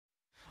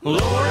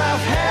Lord,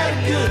 I've had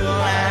a good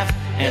life,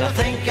 and I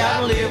think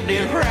I lived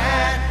it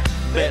right.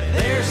 Bet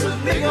there's a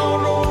big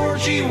old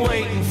orgy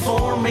waiting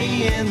for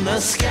me in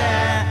the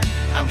sky.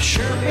 I'm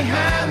sure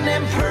behind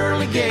them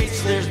pearly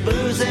gates there's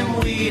booze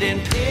and weed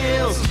and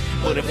pills.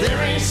 But if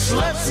there ain't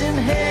sluts in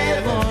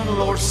heaven,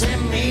 Lord,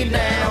 send me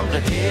down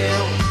to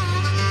hell.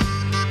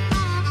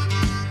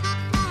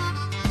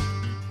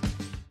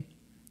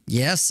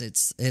 Yes,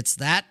 it's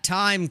that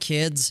time,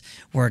 kids.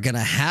 We're going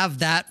to have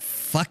that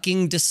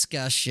fucking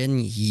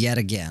discussion yet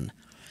again.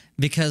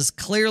 Because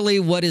clearly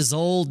what is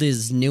old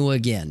is new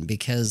again.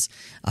 Because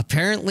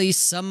apparently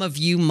some of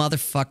you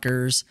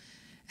motherfuckers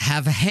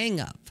have a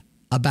hang-up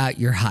about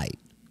your height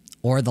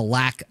or the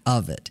lack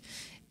of it.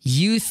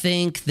 You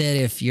think that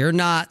if you're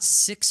not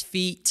 6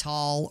 feet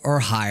tall or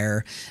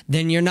higher,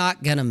 then you're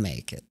not going to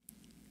make it.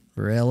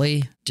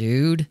 Really?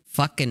 Dude?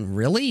 Fucking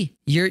really?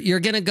 You're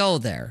going to go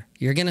there.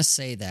 You're going to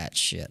say that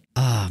shit.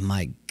 Oh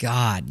my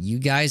God. You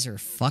guys are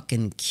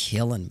fucking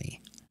killing me.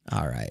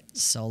 All right.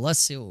 So let's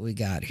see what we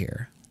got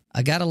here.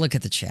 I got to look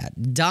at the chat.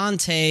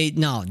 Dante is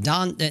not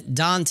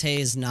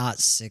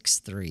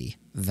 6'3",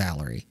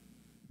 Valerie.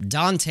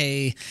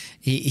 Dante,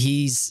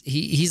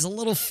 he's a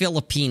little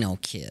Filipino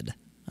kid.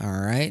 All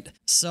right.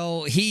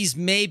 So he's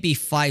maybe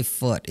 5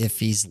 foot if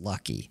he's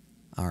lucky.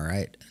 All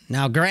right.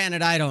 Now,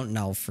 granted, I don't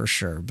know for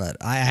sure, but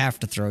I have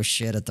to throw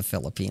shit at the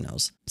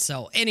Filipinos.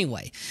 So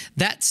anyway,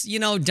 that's,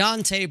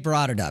 Dante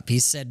brought it up. He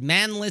said,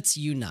 man, let's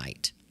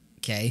unite.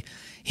 Okay.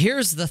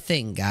 Here's the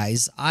thing,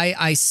 guys.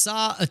 I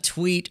saw a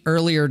tweet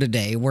earlier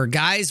today where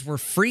guys were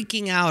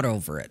freaking out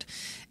over it.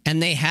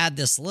 And they had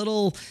this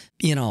little,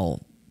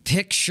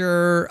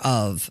 picture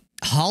of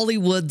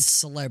Hollywood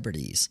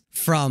celebrities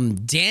from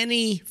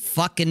Danny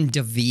fucking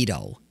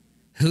DeVito,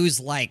 who's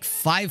like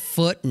 5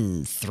 foot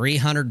and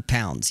 300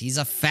 pounds. He's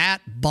a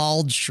fat,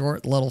 bald,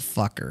 short little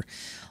fucker.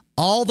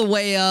 All the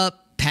way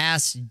up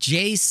past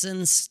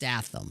Jason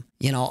Statham.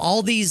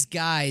 All these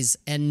guys,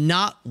 and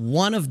not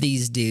one of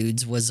these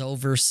dudes was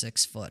over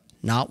 6 foot.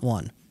 Not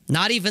one.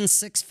 Not even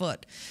 6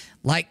 foot.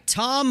 Like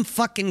Tom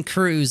fucking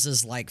Cruise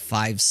is like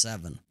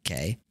 5'7",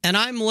 okay? And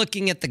I'm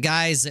looking at the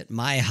guys at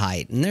my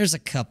height, and there's a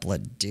couple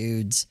of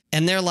dudes,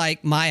 and they're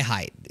like my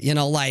height,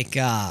 like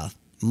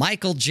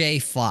Michael J.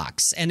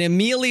 Fox and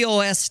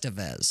Emilio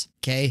Estevez,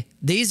 okay?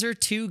 These are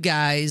two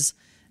guys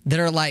that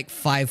are like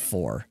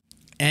 5'4",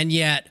 and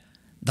yet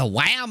the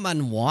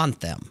women want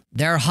them.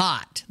 They're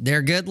hot.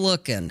 They're good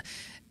looking.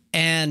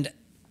 And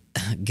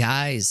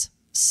guys,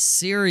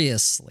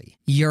 seriously,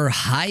 your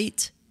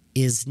height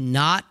is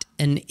not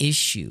an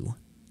issue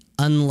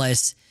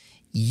unless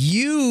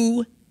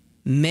you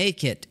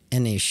make it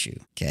an issue,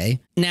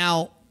 okay?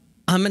 Now,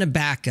 I'm going to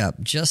back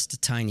up just a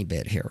tiny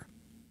bit here.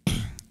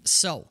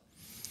 So,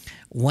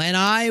 when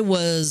I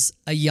was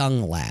a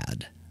young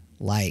lad,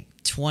 like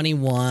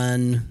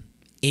 21,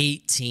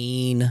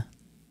 18,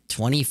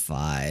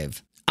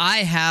 25, I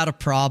had a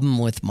problem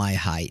with my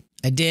height.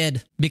 I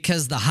did,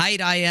 because the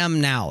height I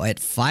am now at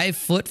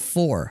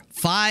 5'4",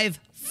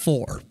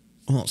 5'4",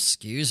 oh,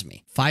 excuse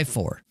me,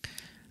 5'4".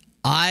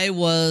 I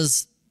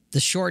was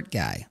the short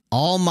guy.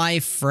 All my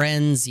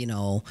friends,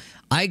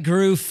 I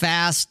grew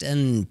fast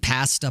and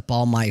passed up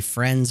all my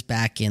friends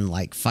back in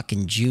like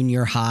fucking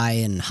junior high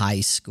and high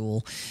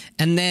school.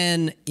 And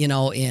then,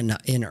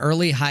 in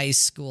early high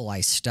school, I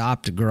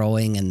stopped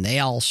growing and they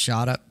all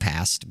shot up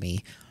past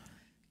me.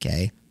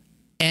 Okay.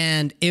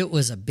 And it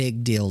was a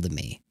big deal to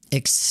me,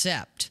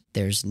 except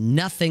there's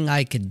nothing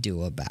I could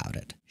do about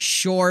it,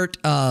 short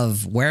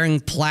of wearing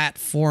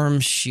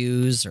platform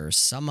shoes or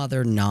some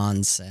other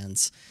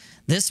nonsense.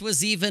 This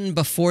was even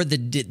before the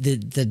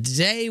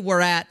day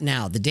we're at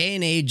now, the day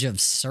and age of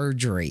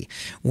surgery,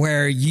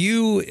 where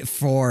you,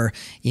 for,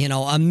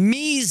 a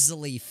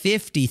measly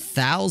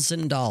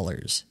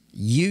 $50,000,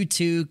 you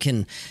too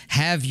can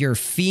have your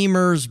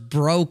femurs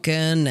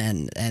broken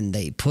and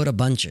they put a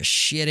bunch of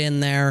shit in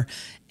there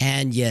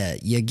and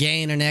you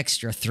gain an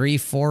extra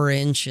 3-4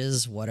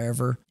 inches,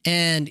 whatever.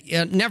 And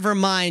never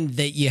mind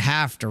that you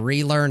have to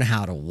relearn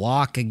how to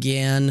walk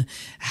again,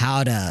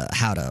 how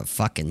to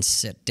fucking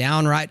sit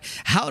down right,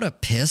 how to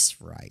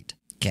piss right.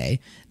 Okay.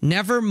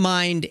 Never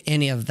mind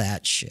any of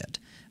that shit.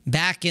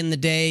 Back in the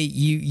day,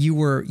 you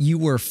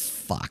were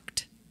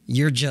fucked.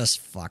 You're just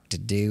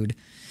fucked, dude.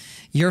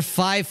 You're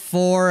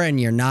 5'4" and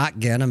you're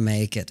not gonna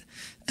make it.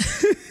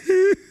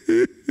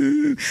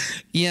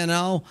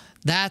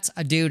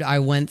 Dude, I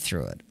went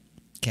through it.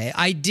 Okay,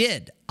 I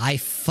did. I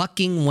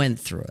fucking went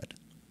through it.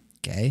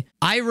 Okay,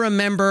 I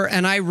remember,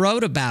 and I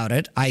wrote about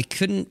it. I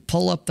couldn't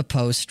pull up the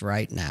post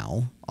right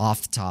now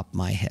off the top of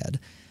my head,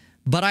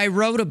 but I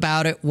wrote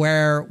about it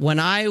where when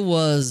I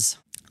was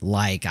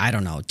like,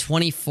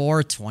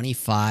 24,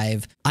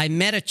 25, I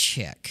met a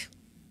chick.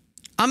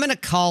 I'm going to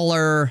call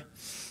her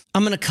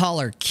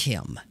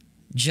Kim.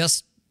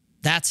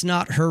 That's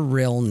not her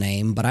real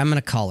name, but I'm going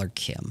to call her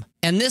Kim.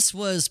 And this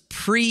was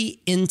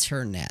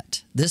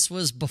pre-internet. This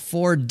was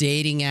before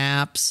dating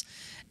apps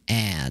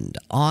and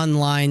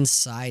online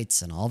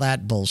sites and all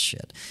that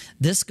bullshit.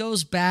 This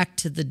goes back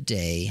to the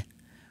day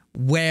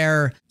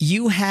where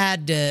you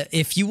had to,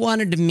 if you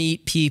wanted to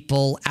meet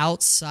people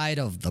outside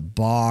of the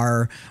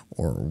bar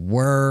or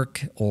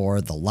work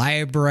or the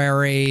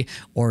library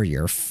or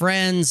your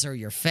friends or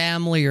your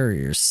family or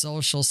your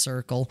social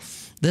circle,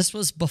 this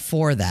was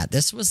before that.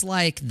 This was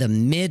like the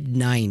mid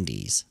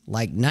 90s,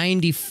 like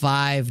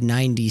 95,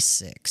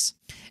 96.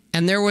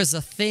 And there was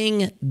a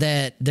thing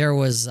that there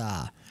was,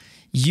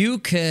 you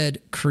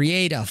could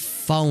create a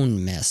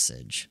phone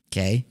message,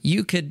 okay?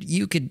 You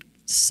could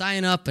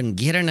sign up and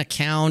get an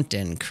account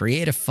and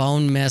create a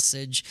phone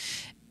message,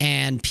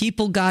 and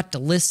people got to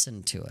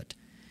listen to it.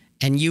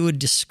 And you would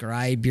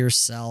describe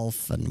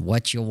yourself and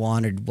what you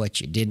wanted,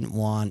 what you didn't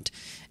want.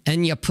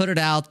 And you put it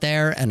out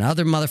there, and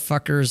other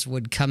motherfuckers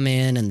would come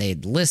in and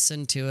they'd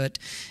listen to it.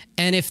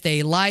 And if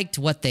they liked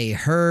what they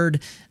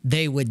heard,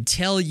 they would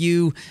tell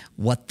you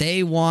what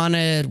they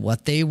wanted,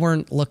 what they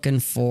weren't looking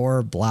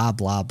for, blah,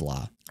 blah,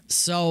 blah.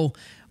 So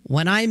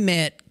when I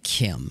met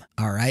Kim,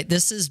 all right,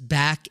 this is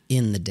back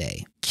in the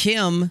day.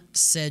 Kim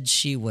said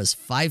she was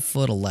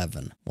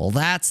 5'11". Well,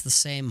 that's the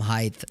same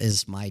height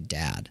as my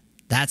dad.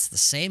 That's the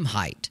same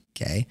height,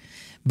 okay?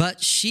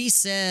 But she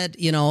said,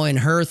 you know, in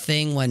her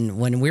thing,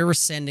 when we were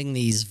sending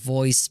these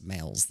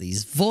voicemails,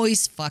 these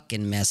voice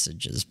fucking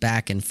messages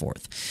back and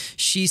forth,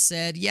 she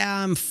said,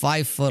 yeah, I'm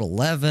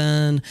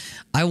 5'11".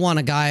 I want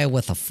a guy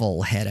with a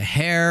full head of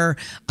hair.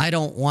 I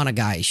don't want a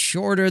guy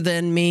shorter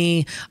than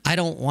me. I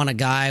don't want a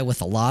guy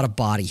with a lot of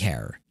body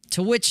hair.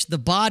 To which the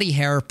body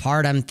hair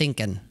part, I'm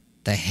thinking,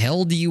 the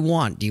hell do you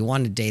want? Do you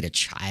want to date a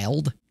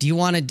child? Do you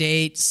want to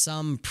date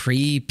some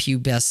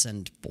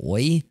prepubescent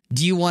boy?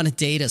 Do you want to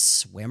date a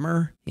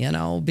swimmer? You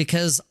know,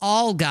 because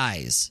all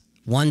guys,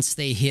 once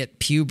they hit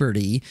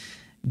puberty,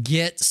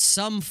 get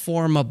some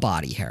form of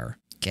body hair.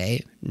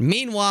 Okay.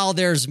 Meanwhile,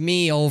 there's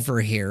me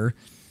over here,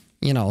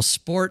 you know,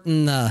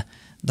 sporting the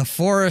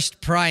forest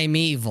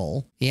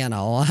primeval. You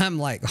know, I'm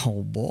like,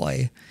 oh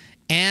boy.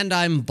 And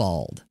I'm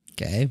bald.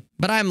 Okay.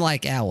 But I'm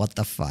like, what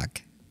the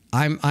fuck?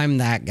 I'm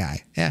that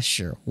guy. Yeah,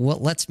 sure. Well,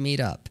 let's meet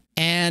up.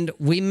 And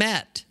we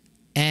met.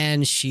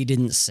 And she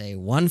didn't say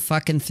one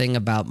fucking thing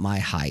about my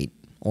height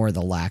or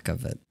the lack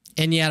of it.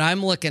 And yet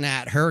I'm looking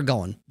at her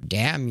going,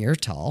 damn, you're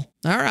tall.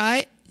 All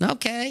right.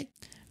 Okay.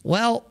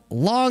 Well,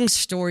 long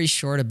story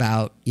short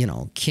about, you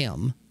know,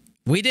 Kim,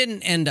 we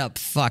didn't end up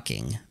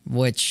fucking,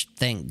 which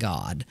thank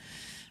God.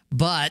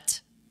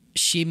 But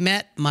she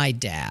met my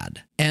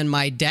dad. And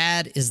my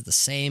dad is the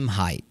same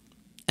height.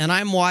 And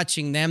I'm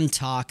watching them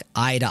talk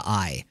eye to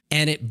eye,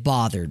 and it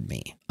bothered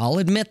me. I'll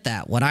admit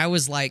that. When I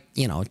was like,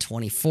 you know,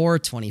 24,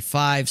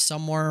 25,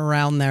 somewhere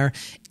around there,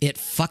 it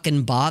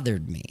fucking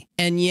bothered me.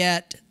 And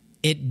yet,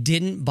 it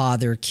didn't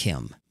bother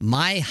Kim.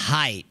 My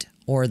height,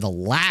 or the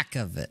lack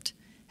of it,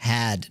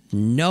 had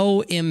no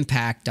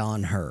impact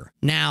on her.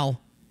 Now,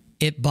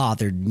 it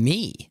bothered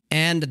me.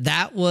 And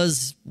that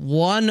was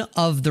one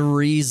of the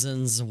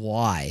reasons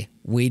why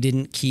we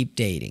didn't keep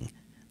dating.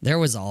 There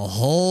was a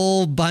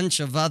whole bunch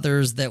of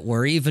others that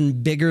were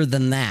even bigger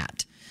than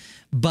that.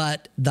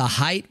 But the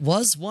height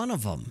was one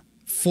of them.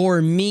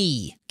 For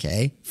me,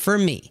 okay? For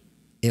me,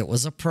 it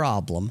was a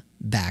problem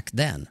back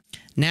then.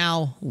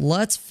 Now,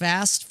 let's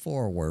fast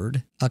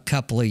forward a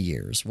couple of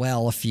years.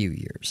 Well, a few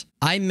years.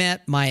 I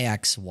met my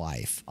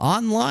ex-wife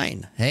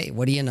online. Hey,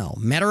 what do you know?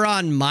 Met her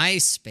on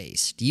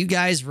MySpace. Do you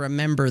guys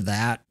remember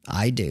that?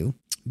 I do.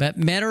 But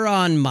met her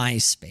on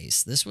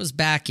MySpace. This was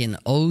back in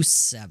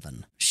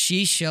 2007.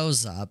 She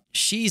shows up.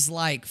 She's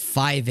like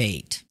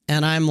 5'8".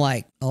 And I'm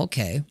like,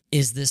 okay,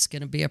 is this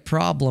going to be a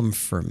problem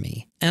for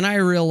me? And I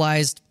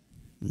realized,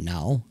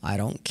 no, I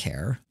don't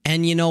care.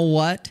 And you know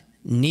what?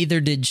 Neither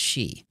did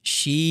she.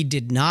 She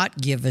did not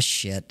give a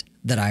shit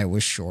that I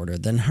was shorter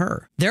than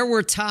her. There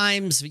were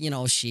times, you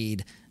know,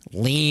 she'd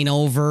lean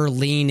over,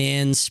 lean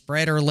in,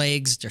 spread her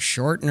legs to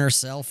shorten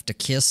herself to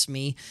kiss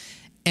me.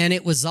 And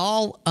it was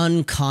all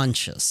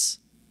unconscious.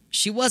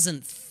 She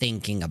wasn't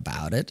thinking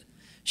about it.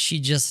 She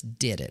just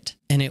did it.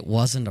 And it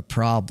wasn't a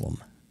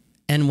problem.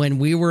 And when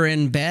we were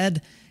in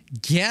bed,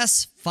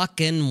 guess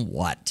fucking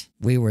what?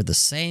 We were the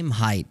same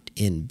height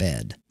in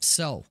bed.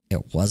 So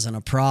it wasn't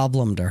a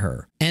problem to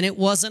her. And it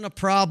wasn't a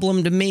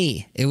problem to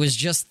me. It was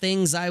just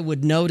things I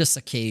would notice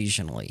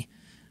occasionally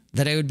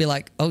that I would be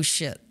like, oh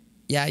shit.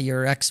 Yeah,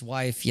 your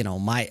ex-wife, you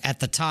know, at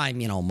the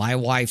time, you know, my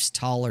wife's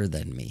taller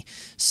than me.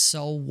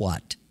 So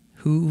what?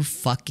 Who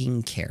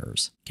fucking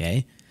cares?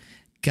 Okay?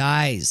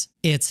 Guys,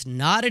 it's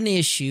not an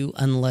issue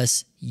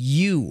unless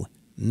you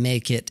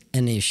make it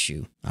an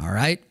issue. All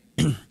right?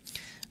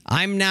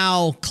 I'm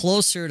now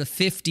closer to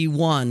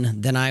 51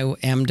 than I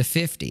am to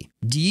 50.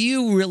 Do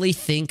you really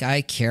think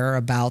I care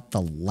about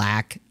the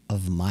lack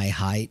of my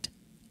height?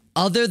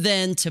 Other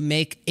than to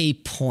make a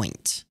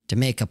point. To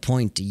make a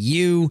point to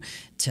you,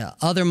 to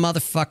other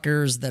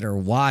motherfuckers that are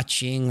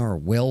watching or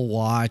will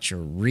watch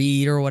or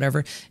read or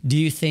whatever. Do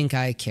you think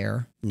I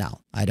care?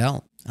 No, I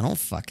don't. I don't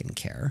fucking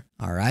care.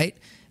 All right?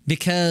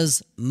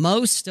 Because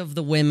most of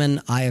the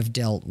women I have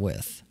dealt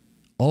with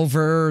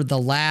over the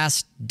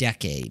last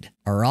decade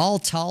are all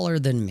taller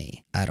than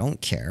me. I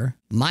don't care.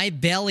 My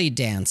belly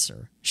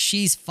dancer,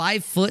 she's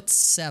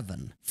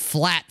 5'7",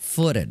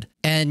 flat-footed.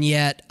 And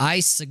yet I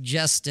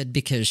suggested,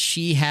 because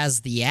she has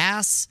the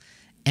ass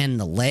and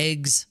the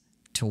legs,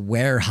 to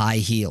wear high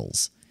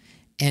heels.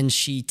 And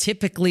she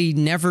typically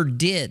never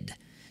did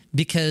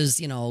because,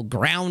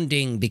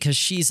 grounding, because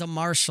she's a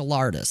martial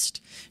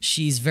artist.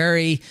 She's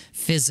very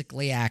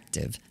physically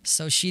active.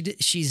 So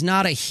she's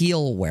not a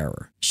heel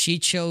wearer. She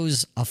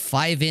chose a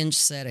 5-inch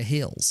set of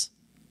heels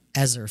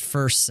as her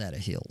first set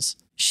of heels.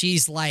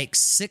 She's like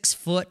 6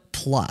 foot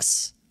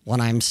plus when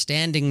I'm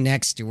standing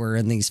next to her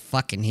in these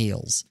fucking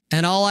heels.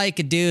 And all I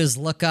could do is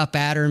look up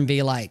at her and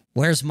be like,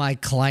 where's my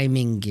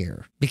climbing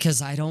gear?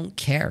 Because I don't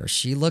care.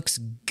 She looks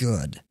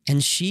good.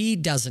 And she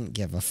doesn't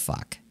give a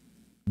fuck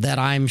that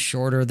I'm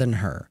shorter than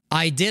her.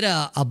 I did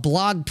a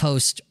blog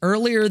post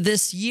earlier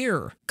this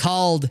year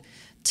called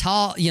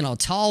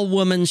Tall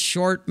Woman,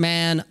 Short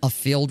Man, a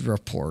Field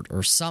Report,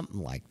 or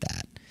something like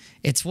that.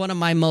 It's one of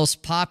my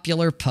most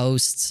popular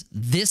posts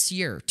this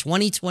year,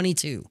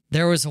 2022.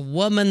 There was a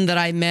woman that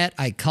I met.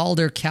 I called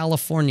her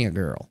California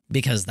Girl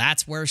because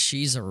that's where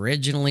she's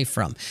originally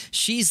from.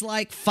 She's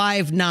like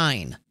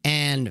 5'9",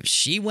 and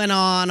she went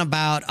on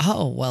about,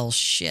 oh, well,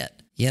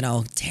 shit,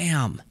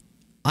 damn.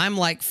 I'm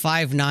like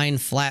 5'9",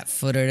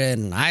 flat-footed,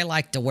 and I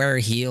like to wear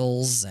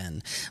heels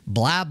and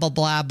blah, blah,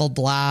 blah, blah,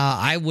 blah.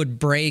 I would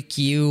break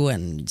you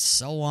and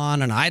so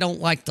on, and I don't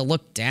like to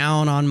look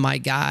down on my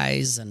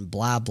guys and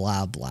blah,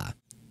 blah, blah.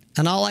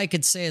 And all I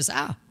could say is,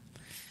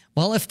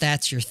 well, if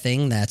that's your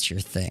thing, that's your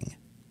thing.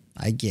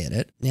 I get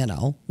it.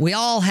 We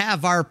all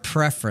have our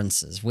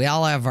preferences. We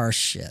all have our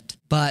shit.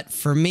 But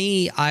for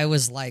me, I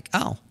was like,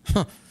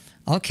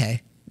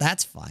 okay,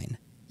 that's fine.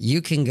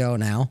 You can go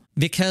now.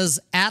 Because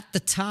at the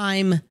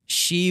time,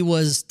 she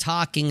was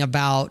talking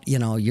about,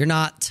 you're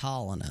not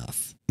tall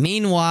enough.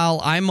 Meanwhile,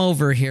 I'm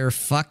over here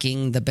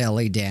fucking the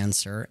belly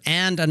dancer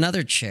and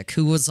another chick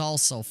who was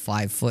also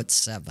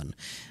 5'7".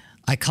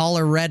 I call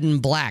her Red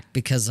and Black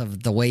because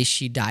of the way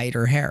she dyed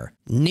her hair.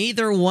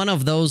 Neither one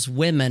of those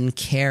women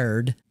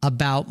cared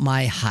about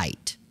my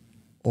height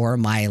or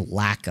my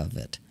lack of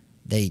it.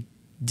 They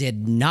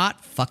did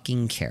not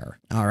fucking care.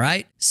 All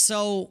right?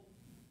 So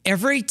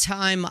every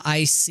time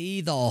I see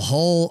the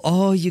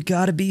whole, you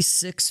gotta be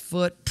 6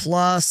 foot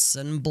plus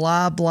and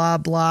blah, blah,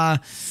 blah,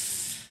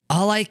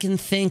 all I can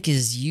think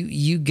is,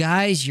 you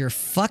guys, you're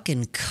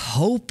fucking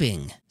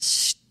coping.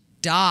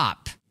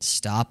 Stop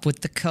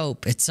with the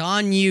cope. It's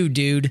on you,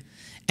 dude.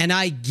 And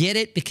I get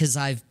it because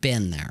I've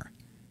been there.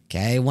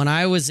 Okay. When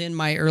I was in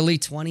my early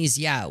 20s,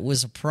 it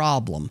was a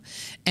problem.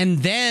 And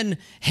then,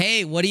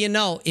 hey, what do you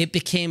know? It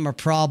became a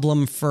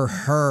problem for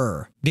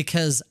her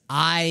because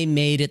I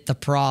made it the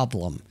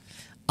problem.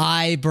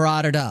 I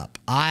brought it up.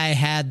 I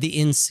had the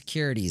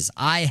insecurities.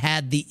 I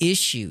had the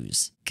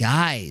issues.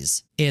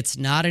 Guys, it's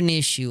not an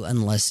issue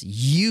unless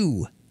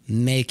you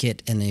make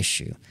it an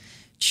issue.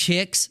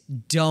 Chicks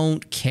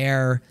don't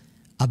care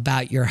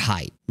about your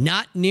height.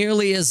 Not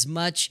nearly as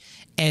much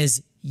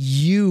as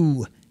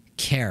you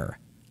care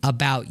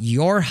about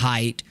your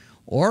height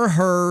or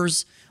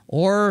hers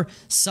or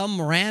some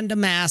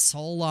random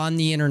asshole on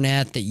the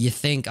internet that you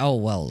think,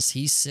 is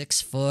he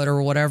 6 foot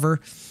or whatever?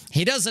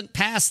 He doesn't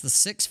pass the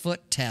 6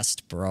 foot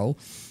test, bro.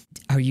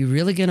 Are you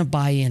really going to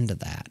buy into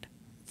that?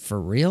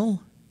 For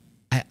real?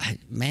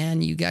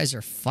 Man, you guys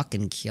are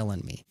fucking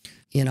killing me.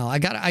 I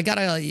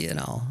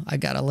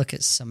gotta look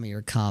at some of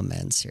your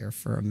comments here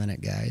for a minute,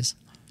 guys.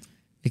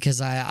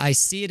 Because I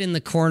see it in the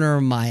corner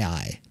of my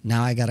eye.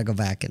 Now I got to go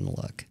back and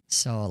look.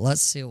 So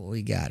let's see what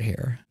we got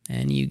here.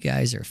 And you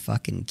guys are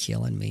fucking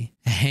killing me.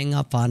 Hang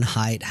up on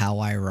height. How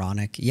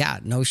ironic. Yeah,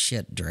 no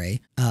shit,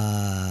 Dre.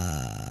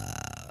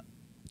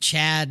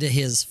 Chad,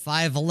 his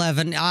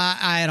 5'11".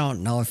 I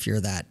don't know if you're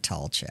that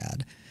tall,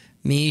 Chad.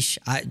 Mish,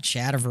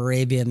 Chad of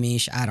Arabia,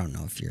 Mish, I don't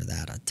know if you're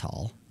that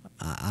tall.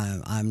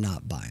 I'm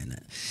not buying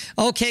it.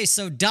 Okay,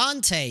 so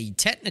Dante,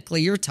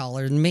 technically you're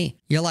taller than me.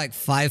 You're like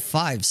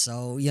 5'5",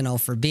 so,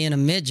 for being a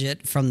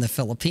midget from the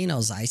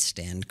Filipinos, I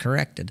stand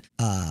corrected.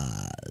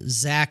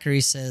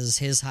 Zachary says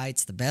his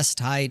height's the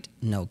best height.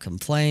 No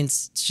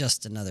complaints. It's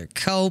just another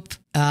cope.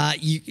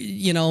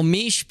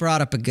 Mish brought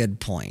up a good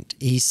point.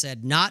 He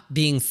said not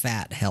being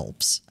fat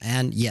helps.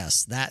 And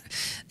yes, that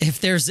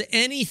if there's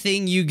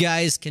anything you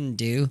guys can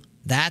do,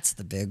 that's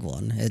the big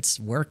one. It's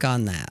work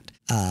on that.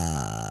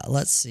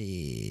 Let's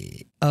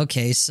see.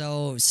 Okay,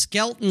 so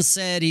Skelton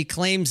said he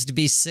claims to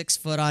be 6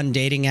 foot on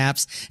dating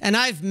apps, and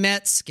I've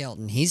met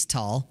Skelton. He's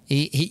tall.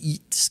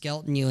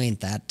 Skelton, you ain't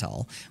that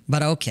tall,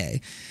 but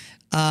okay.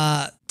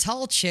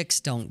 Tall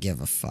chicks don't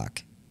give a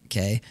fuck.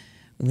 Okay,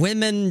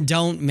 women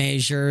don't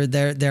measure.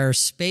 Their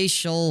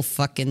spatial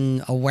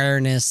fucking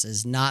awareness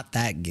is not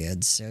that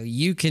good, so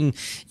you can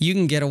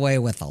get away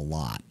with a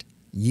lot.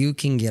 You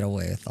can get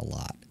away with a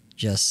lot.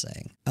 Just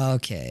saying.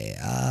 Okay.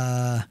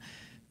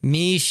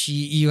 Mish,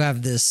 you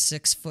have this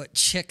 6 foot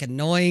chick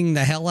annoying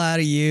the hell out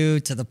of you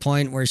to the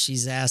point where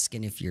she's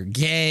asking if you're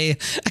gay.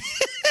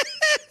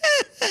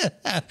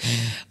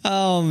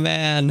 Oh,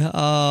 man.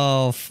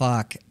 Oh,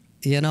 fuck.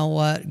 You know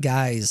what,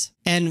 guys?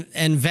 And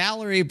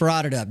Valerie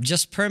brought it up.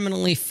 Just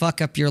permanently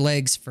fuck up your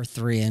legs for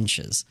 3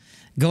 inches.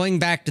 Going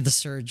back to the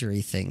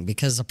surgery thing,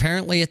 because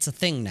apparently it's a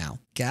thing now.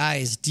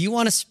 Guys, do you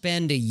want to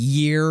spend a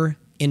year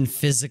in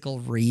physical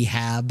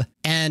rehab?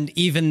 And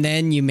even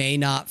then, you may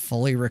not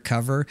fully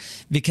recover,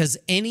 because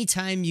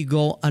anytime you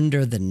go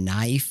under the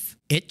knife,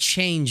 it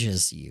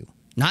changes you.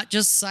 Not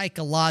just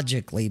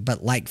psychologically,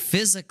 but like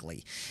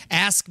physically.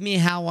 Ask me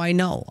how I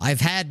know.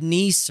 I've had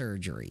knee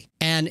surgery,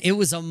 and it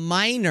was a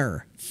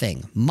minor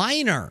thing.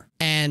 Minor.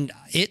 And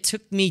it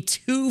took me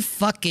 2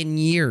 fucking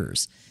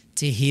years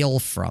to heal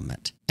from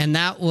it. And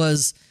that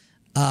was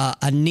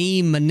a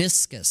knee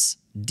meniscus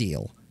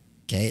deal.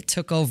 Okay. It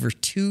took over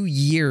 2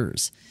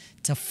 years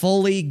to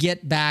fully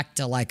get back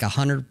to like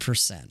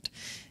 100%.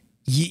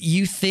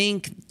 You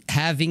think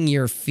having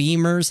your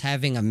femurs,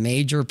 having a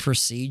major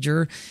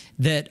procedure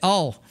that,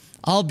 oh,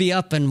 I'll be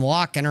up and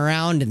walking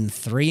around in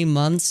 3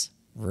 months?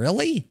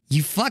 Really?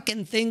 You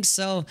fucking think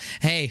so?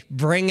 Hey,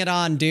 bring it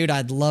on, dude.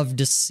 I'd love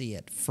to see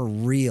it for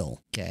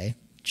real. Okay.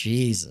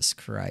 Jesus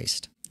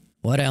Christ.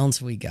 What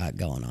else we got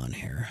going on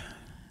here?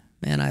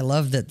 Man, I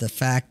love that the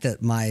fact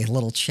that my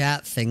little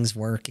chat thing's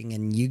working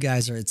and you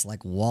guys are, it's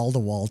like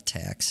wall-to-wall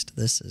text.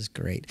 This is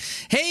great.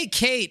 Hey,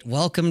 Kate,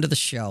 welcome to the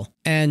show.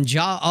 And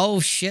oh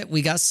shit,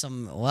 we got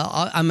some, well,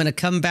 I'm going to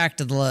come back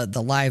to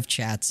the live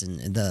chats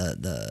and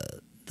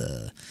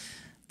the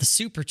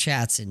super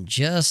chats in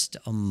just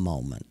a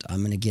moment.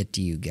 I'm going to get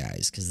to you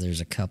guys because there's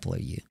a couple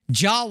of you.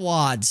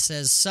 Jawad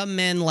says, some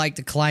men like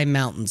to climb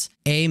mountains.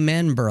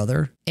 Amen,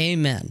 brother.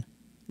 Amen.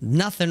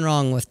 Nothing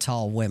wrong with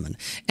tall women.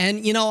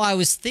 And, you know, I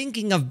was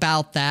thinking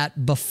about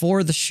that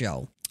before the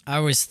show. I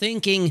was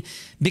thinking,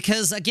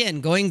 because, again,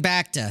 going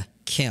back to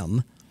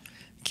Kim,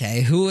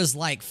 okay, who was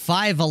like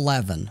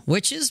 5'11",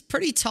 which is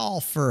pretty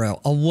tall for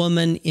a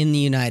woman in the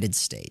United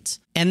States.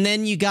 And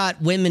then you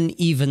got women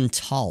even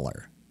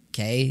taller,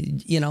 okay?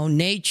 You know,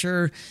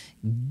 nature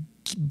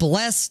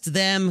blessed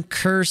them,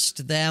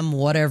 cursed them,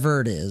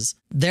 whatever it is.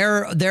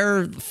 They're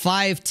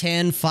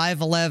 5'10",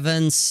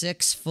 5'11",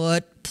 6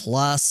 foot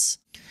plus.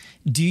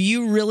 Do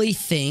you really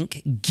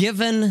think,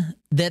 given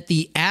that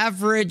the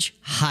average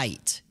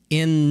height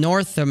in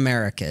North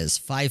America is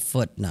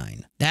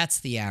 5'9", that's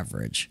the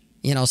average.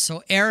 You know,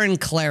 so Aaron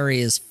Clary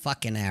is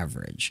fucking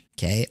average,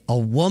 okay? A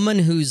woman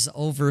who's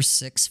over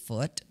 6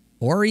 foot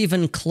or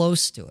even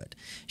close to it,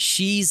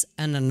 she's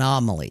an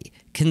anomaly,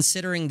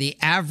 considering the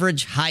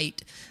average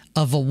height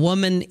of a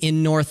woman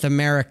in North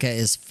America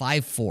is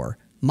 5'4".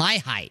 My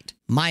height,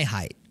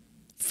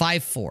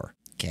 5'4",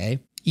 okay?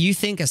 You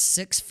think a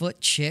 6 foot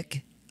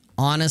chick,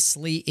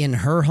 honestly, in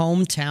her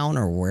hometown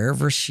or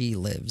wherever she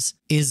lives,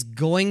 is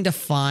going to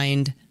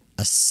find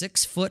a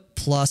 6 foot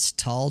plus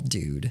tall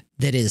dude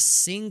that is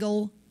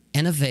single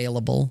and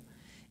available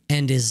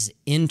and is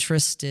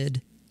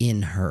interested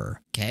in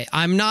her? Okay,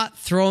 I'm not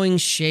throwing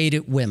shade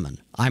at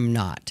women. I'm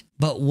not.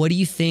 But what do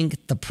you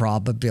think the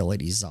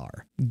probabilities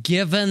are?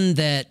 Given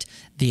that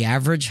the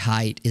average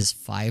height is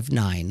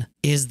 5'9",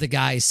 is the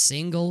guy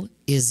single?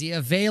 Is he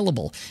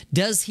available?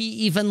 Does he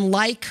even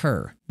like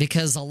her?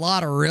 Because a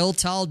lot of real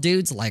tall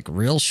dudes like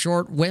real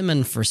short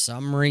women for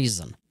some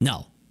reason.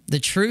 No. The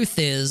truth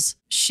is,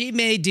 she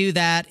may do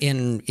that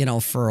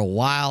for a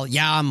while.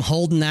 Yeah, I'm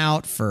holding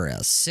out for a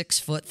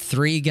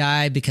 6'3"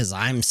 guy because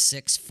I'm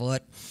 6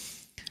 foot.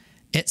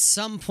 At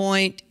some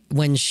point,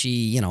 when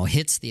she,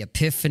 hits the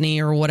epiphany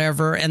or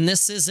whatever, and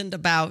this isn't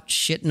about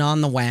shitting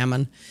on the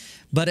whammon,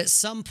 but at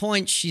some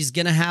point she's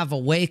going to have a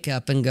wake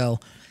up and go,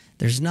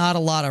 there's not a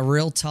lot of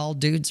real tall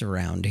dudes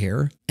around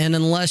here. And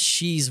unless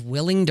she's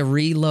willing to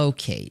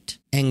relocate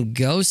and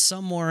go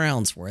somewhere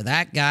else where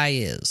that guy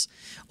is,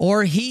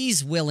 or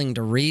he's willing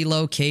to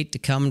relocate to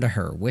come to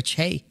her, which,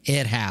 hey,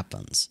 it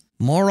happens.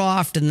 More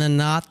often than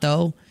not,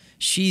 though,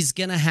 she's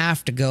going to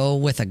have to go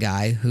with a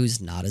guy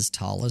who's not as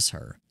tall as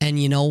her.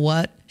 And you know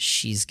what?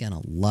 She's going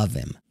to love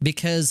him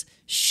because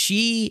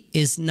she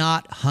is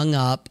not hung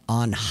up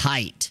on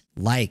height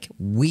like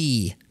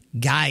we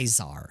guys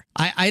are.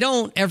 I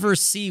don't ever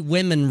see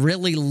women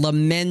really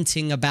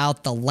lamenting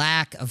about the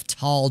lack of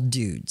tall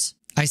dudes.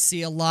 I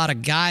see a lot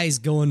of guys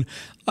going,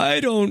 I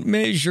don't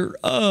measure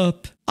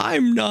up.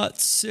 I'm not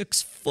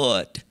 6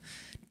 foot.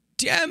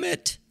 Damn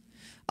it.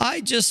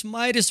 I just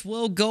might as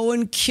well go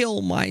and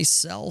kill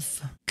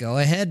myself. Go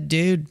ahead,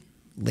 dude.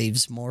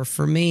 Leaves more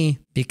for me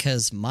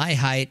because my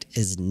height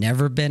has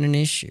never been an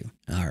issue.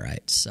 All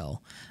right,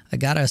 so I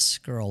got to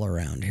scroll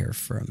around here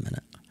for a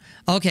minute.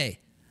 Okay,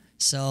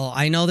 so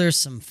I know there's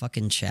some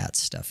fucking chat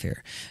stuff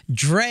here.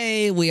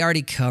 Dre, we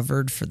already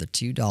covered for the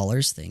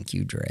 $2. Thank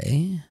you,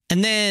 Dre.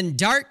 And then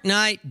Dark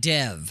Knight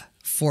Dev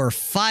for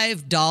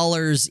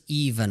 $5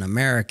 even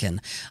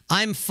American.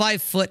 I'm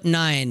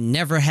 5'9",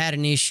 never had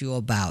an issue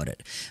about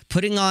it.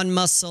 Putting on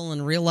muscle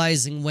and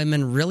realizing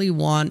women really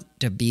want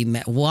to be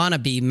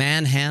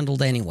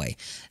manhandled anyway.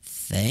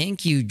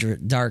 Thank you,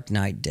 Dark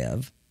Knight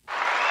Dev.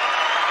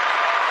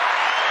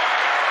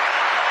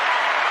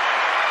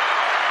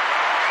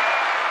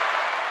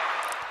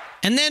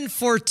 And then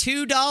for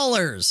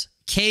 $2,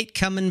 Kate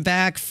coming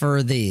back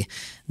for the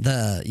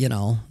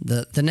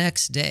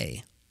next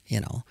day,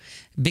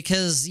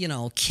 because,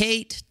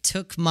 Kate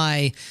took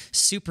my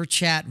super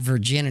chat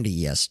virginity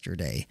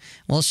yesterday.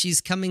 Well,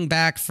 she's coming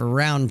back for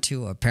round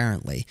 2,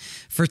 apparently.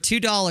 For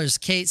 $2,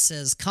 Kate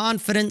says,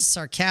 confident,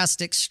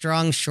 sarcastic,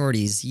 strong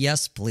shorties.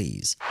 Yes,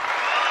 please.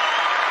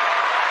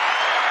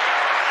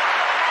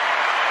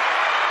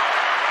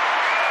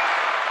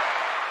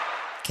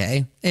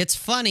 Okay. It's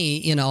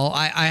funny,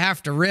 I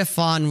have to riff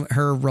on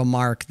her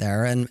remark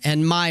there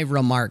and my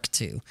remark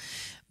too,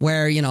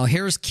 where,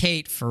 here's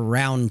Kate for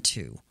round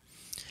 2.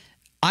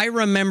 I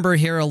remember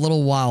here a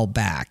little while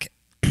back,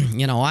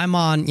 I'm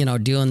on,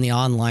 doing the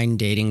online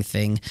dating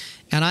thing,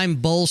 and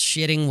I'm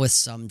bullshitting with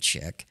some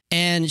chick.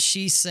 And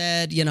she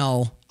said,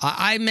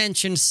 I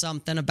mentioned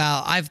something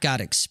about I've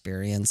got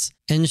experience.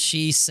 And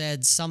she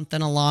said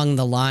something along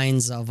the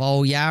lines of,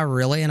 oh, yeah,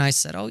 really? And I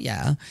said, oh,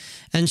 yeah.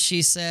 And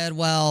she said,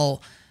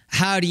 well,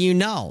 how do you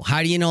know?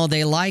 How do you know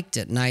they liked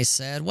it? And I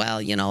said, well,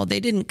 they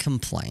didn't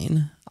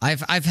complain.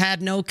 I've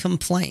had no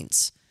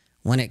complaints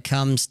when it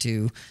comes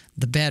to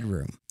the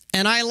bedroom.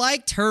 And I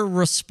liked her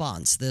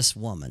response, this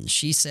woman.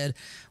 She said,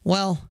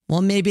 well,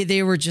 maybe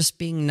they were just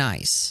being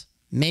nice.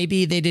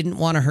 Maybe they didn't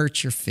want to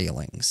hurt your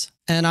feelings.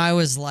 And I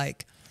was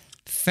like,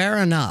 fair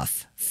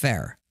enough,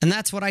 fair. And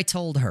that's what I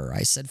told her.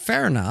 I said,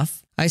 fair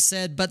enough. I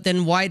said, but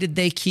then why did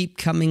they keep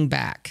coming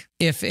back?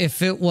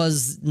 If it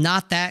was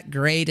not that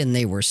great and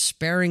they were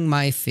sparing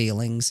my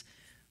feelings,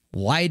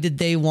 why did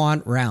they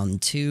want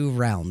round 2,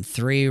 round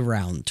 3,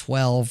 round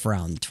 12,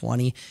 round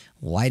 20?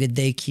 Why did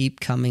they keep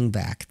coming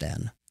back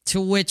then? To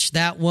which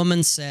that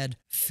woman said,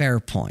 fair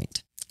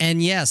point.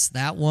 And yes,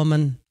 that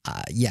woman,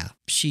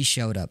 she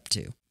showed up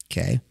too.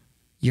 Okay.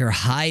 Your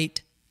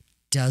height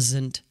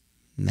doesn't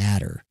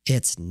matter.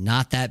 It's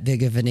not that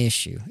big of an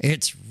issue.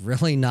 It's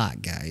really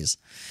not, guys.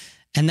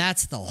 And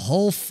that's the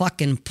whole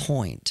fucking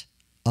point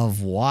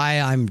of why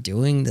I'm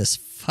doing this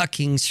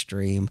fucking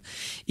stream.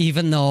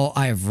 Even though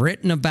I've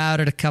written about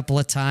it a couple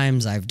of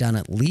times, I've done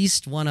at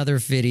least one other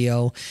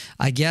video.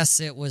 I guess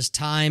it was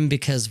time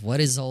because what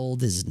is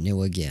old is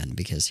new again,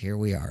 because here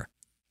we are.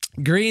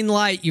 Green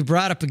light, you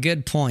brought up a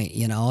good point.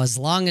 As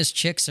long as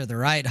chicks are the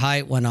right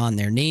height when on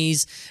their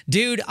knees.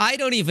 Dude, I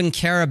don't even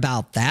care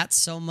about that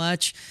so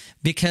much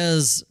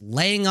because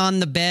laying on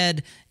the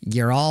bed,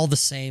 you're all the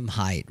same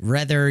height.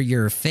 Whether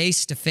you're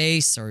face to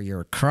face or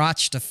you're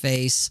crotch to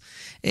face,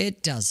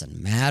 it doesn't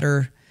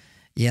matter.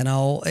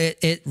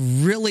 It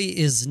really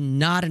is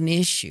not an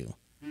issue.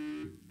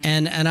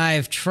 And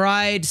I've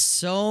tried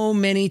so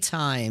many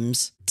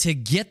times to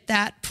get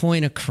that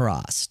point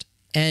across.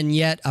 And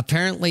yet,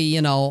 apparently,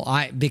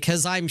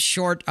 because I'm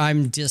short,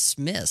 I'm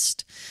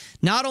dismissed.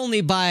 Not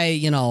only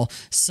by,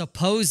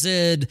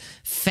 supposed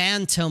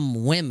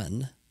phantom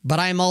women, but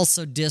I'm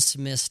also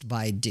dismissed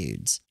by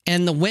dudes.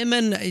 And the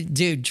women,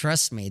 dude,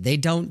 trust me, they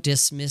don't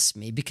dismiss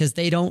me because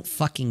they don't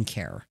fucking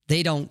care.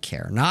 They don't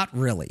care. Not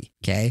really.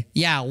 Okay.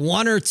 Yeah.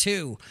 1 or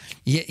 2,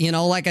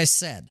 like I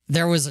said,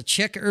 there was a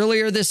chick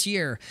earlier this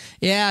year.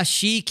 Yeah.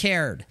 She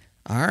cared.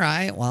 All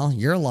right. Well,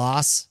 your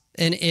loss.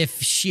 And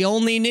if she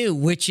only knew,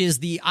 which is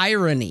the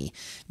irony,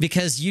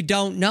 because you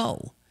don't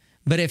know.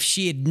 But if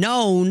she had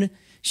known,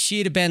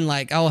 she'd have been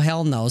like, oh,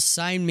 hell no,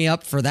 sign me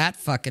up for that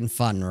fucking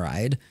fun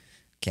ride.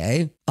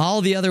 Okay.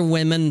 All the other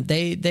women,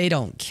 they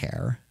don't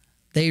care.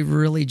 They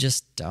really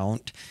just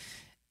don't.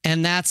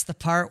 And that's the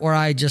part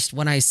where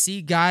when I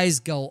see guys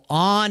go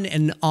on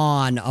and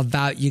on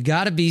about you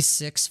got to be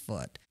 6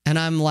 foot. And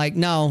I'm like,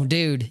 no,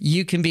 dude,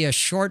 you can be a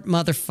short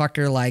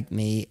motherfucker like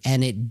me.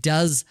 And it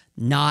does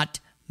not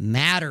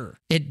matter.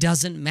 It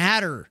doesn't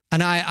matter.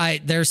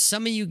 And there's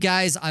some of you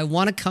guys, I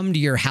want to come to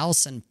your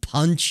house and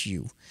punch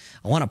you.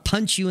 I want to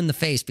punch you in the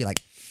face. Be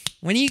like,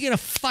 when are you going to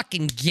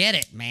fucking get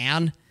it,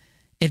 man?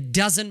 It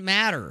doesn't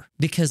matter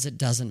because it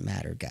doesn't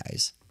matter,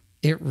 guys.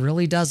 It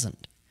really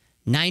doesn't.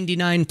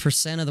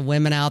 99% of the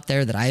women out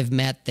there that I've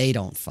met, they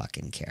don't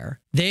fucking care.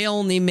 They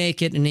only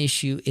make it an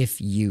issue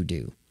if you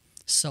do.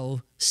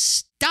 So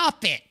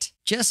stop it.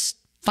 Just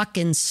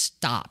fucking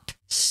stop.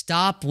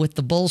 Stop with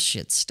the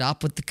bullshit.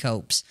 Stop with the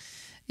copes.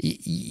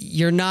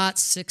 You're not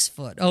 6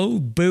 foot. Oh,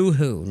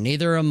 boo-hoo.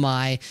 Neither am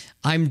I.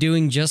 I'm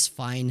doing just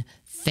fine.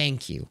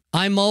 Thank you.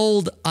 I'm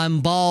old.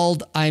 I'm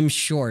bald. I'm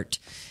short.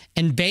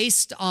 And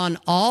based on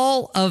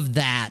all of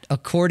that,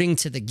 according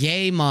to the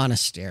gay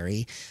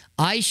monastery,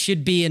 I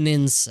should be an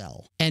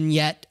incel. And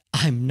yet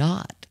I'm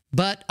not.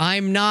 But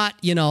I'm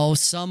not,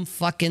 some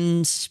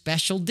fucking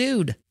special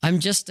dude. I'm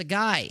just a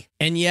guy.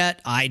 And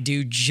yet I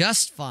do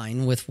just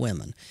fine with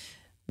women.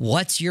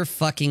 What's your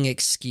fucking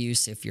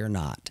excuse if you're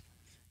not?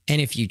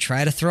 And if you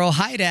try to throw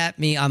height at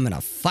me, I'm going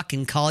to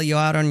fucking call you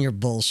out on your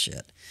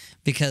bullshit.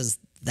 Because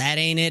that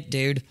ain't it,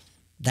 dude.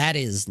 That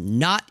is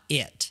not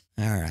it.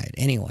 All right.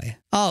 Anyway.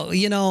 Oh,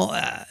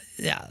 yeah.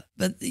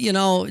 But,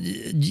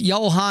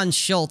 Johann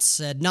Schultz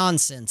said,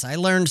 nonsense. I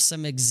learned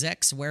some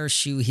execs wear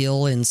shoe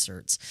heel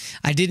inserts.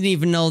 I didn't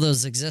even know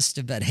those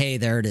existed, but hey,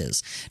 there it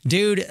is.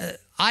 Dude,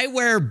 I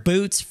wear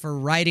boots for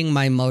riding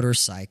my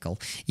motorcycle.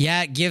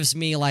 Yeah, it gives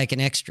me like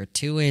an extra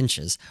 2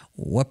 inches.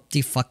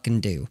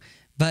 Whoop-de-fucking-do.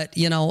 But,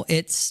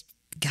 it's,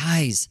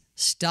 guys,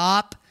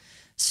 stop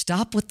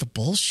with the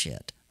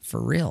bullshit.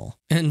 For real.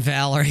 And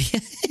Valerie,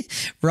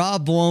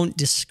 Rob won't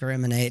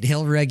discriminate.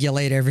 He'll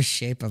regulate every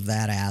shape of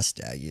that ass.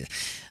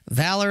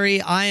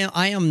 Valerie,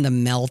 I am the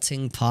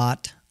melting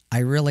pot. I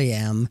really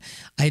am.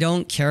 I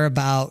don't care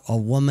about a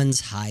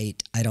woman's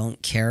height. I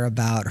don't care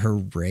about her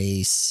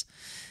race.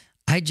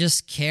 I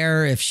just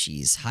care if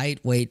she's height,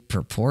 weight,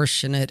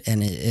 proportionate,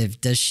 and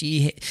is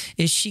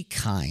she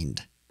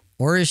kind?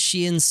 Or is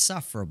she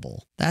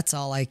insufferable? That's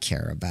all I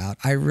care about.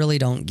 I really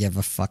don't give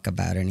a fuck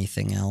about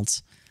anything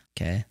else.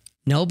 Okay?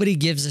 Nobody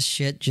gives a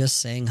shit just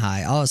saying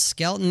hi. Oh,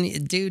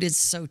 Skelton, dude, it's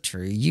so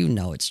true. You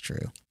know it's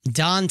true.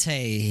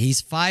 Dante,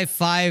 he's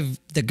 5'5".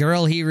 The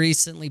girl he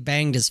recently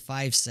banged is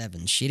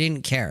 5'7". She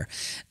didn't care.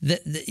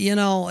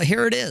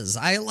 Here it is.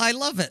 I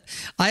love it.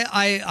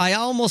 I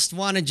almost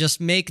want to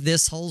just make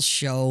this whole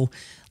show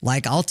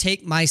like I'll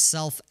take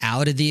myself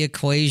out of the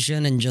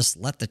equation and just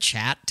let the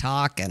chat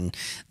talk. And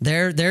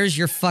there's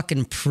your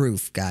fucking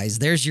proof, guys.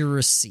 There's your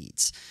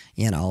receipts.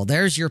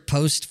 There's your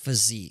post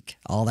physique.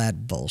 All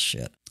that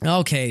bullshit.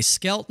 Okay,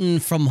 Skelton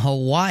from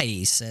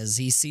Hawaii says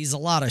he sees a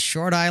lot of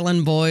short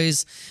island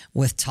boys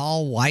with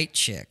tall white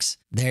chicks.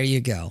 There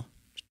you go.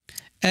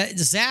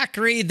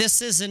 Zachary,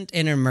 this isn't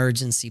an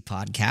emergency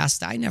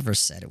podcast. I never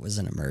said it was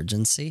an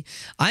emergency.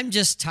 I'm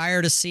just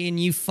tired of seeing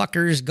you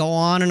fuckers go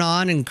on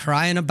and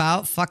crying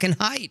about fucking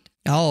height.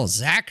 Oh,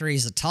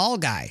 Zachary's a tall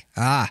guy.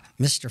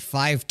 Mr.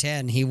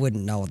 5'10", he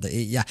wouldn't know.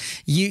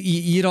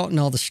 You don't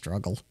know the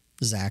struggle,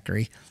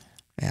 Zachary.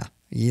 Yeah,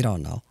 you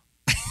don't know.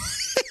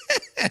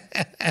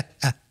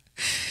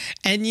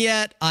 And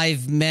yet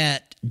I've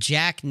met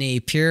Jack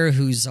Napier,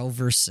 who's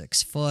over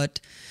 6 foot.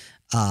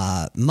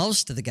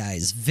 Most of the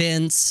guys,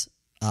 Vince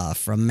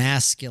from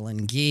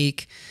Masculine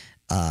Geek,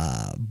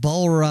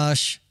 Bull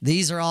Rush,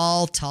 these are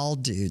all tall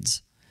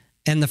dudes.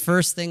 And the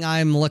first thing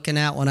I'm looking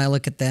at when I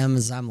look at them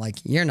is I'm like,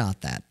 you're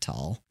not that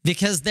tall.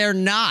 Because they're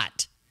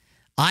not.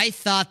 I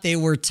thought they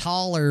were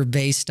taller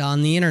based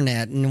on the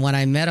internet. And when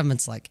I met them,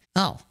 it's like,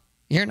 oh,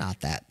 you're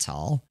not that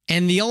tall.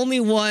 And the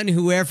only one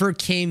who ever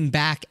came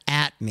back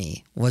at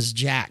me was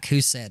Jack,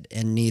 who said,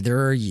 and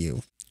neither are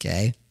you.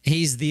 Okay.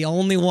 He's the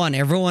only one.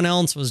 Everyone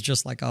else was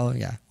just like, oh,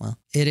 yeah, well,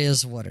 it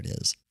is what it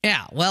is.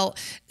 Yeah, well,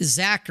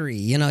 Zachary,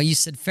 you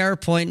said fair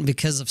point, and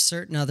because of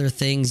certain other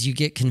things, you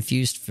get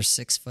confused for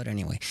 6 foot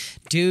anyway.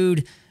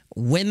 Dude,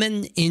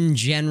 women in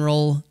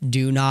general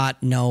do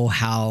not know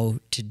how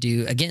to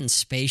do, again,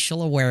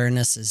 spatial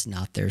awareness is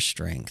not their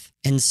strength.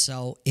 And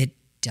so it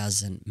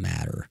doesn't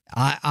matter.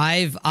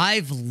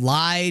 I've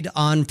lied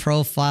on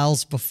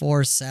profiles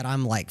before, said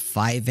I'm like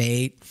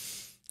 5'8".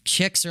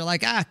 Chicks are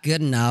like,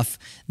 good enough.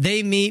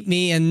 They meet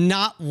me and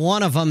not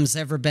one of them's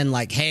ever been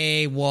like,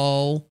 hey,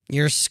 whoa,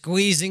 you're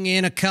squeezing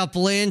in a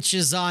couple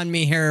inches on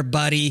me here,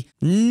 buddy.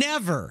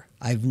 Never.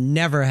 I've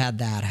never had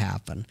that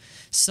happen.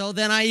 So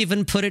then I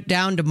even put it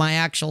down to my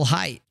actual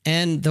height,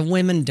 and the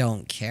women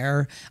don't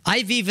care.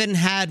 I've even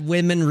had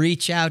women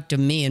reach out to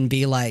me and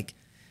be like,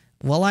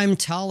 well, I'm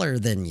taller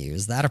than you.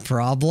 Is that a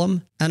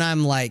problem? And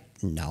I'm like,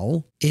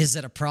 no. Is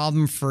it a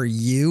problem for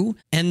you?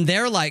 And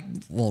they're like,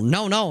 well,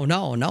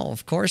 no,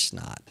 of course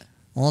not.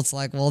 Well, it's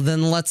like, well,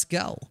 then let's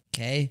go.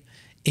 Okay.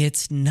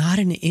 It's not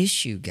an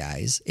issue,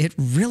 guys. It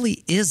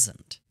really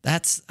isn't.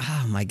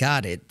 Oh my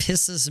God. It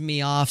pisses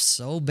me off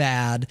so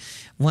bad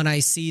when I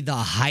see the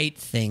height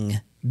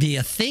thing be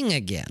a thing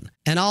again.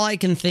 And all I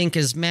can think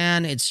is,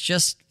 man, it's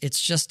just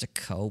a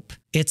cope.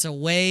 It's a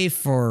way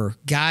for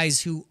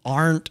guys who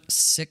aren't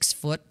 6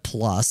 foot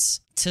plus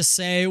to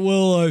say,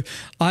 well,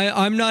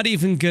 I'm not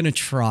even going to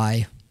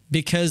try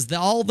because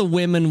all the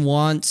women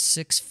want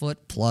 6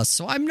 foot plus.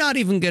 So I'm not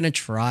even going to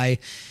try.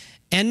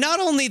 And not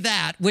only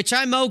that, which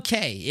I'm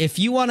okay. If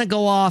you want to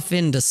go off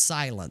into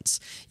silence,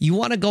 you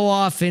want to go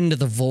off into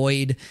the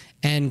void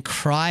and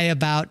cry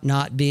about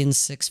not being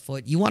 6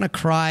 foot, you want to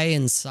cry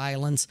in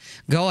silence,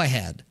 go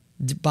ahead.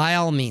 By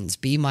all means,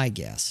 be my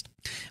guest.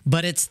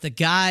 But it's the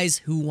guys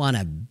who want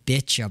to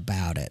bitch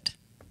about it.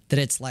 That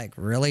it's like,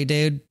 really,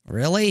 dude?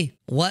 Really?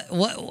 What?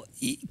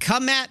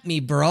 Come at me,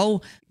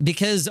 bro.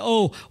 Because,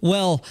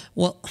 well,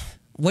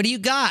 what do you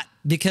got?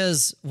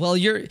 Because, well,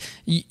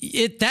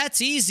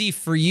 that's easy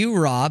for you,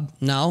 Rob.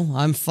 No,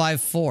 I'm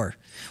 5'4".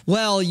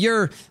 Well,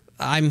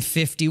 I'm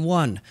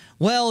 51.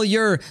 Well,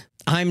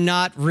 I'm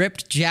not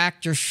ripped,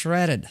 jacked, or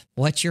shredded.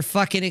 What's your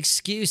fucking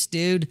excuse,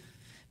 dude?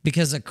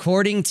 Because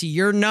according to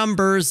your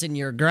numbers and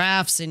your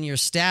graphs and your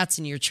stats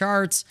and your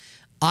charts,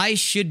 I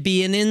should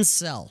be an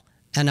incel,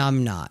 and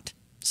I'm not.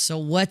 So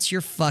what's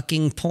your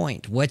fucking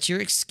point? What's your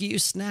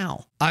excuse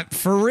now?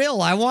 For real,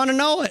 I want to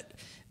know it.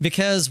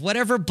 Because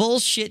whatever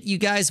bullshit you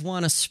guys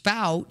want to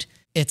spout,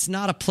 it's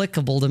not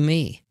applicable to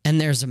me.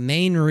 And there's a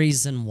main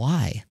reason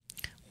why.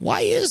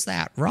 Why is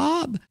that,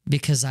 Rob?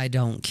 Because I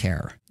don't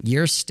care.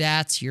 Your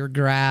stats, your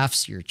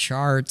graphs, your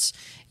charts,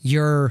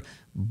 your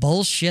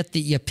bullshit that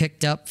you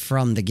picked up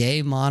from the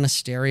gay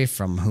monastery,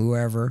 from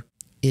whoever,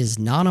 is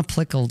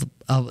non-applicable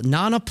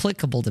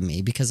non-applicable to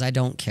me because I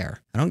don't care.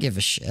 I don't give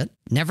a shit.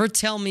 Never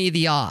tell me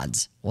the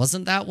odds.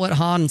 Wasn't that what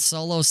Han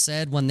Solo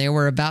said when they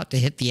were about to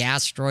hit the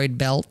asteroid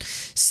belt?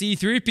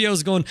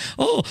 C-3PO's going,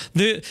 oh,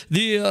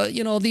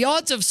 the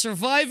odds of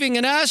surviving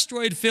an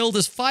asteroid field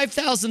is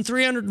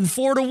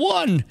 5,304 to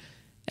 1.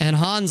 And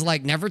Han's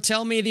like, never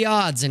tell me the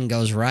odds, and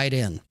goes right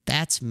in.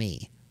 That's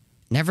me.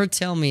 Never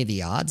tell me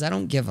the odds. I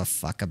don't give a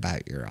fuck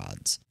about your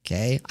odds.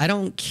 Okay? I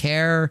don't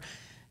care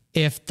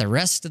if the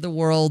rest of the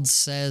world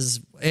says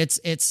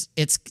it's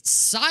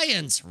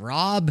science,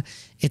 Rob.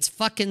 It's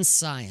fucking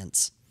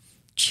science.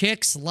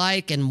 Chicks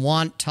like and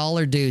want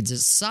taller dudes.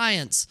 It's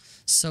science.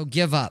 So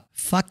give up.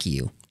 Fuck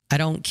you. I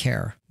don't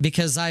care.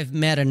 Because I've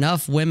met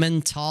enough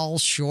women, tall,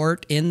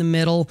 short, in the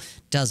middle.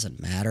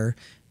 Doesn't matter.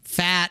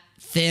 Fat,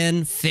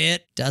 thin,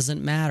 fit.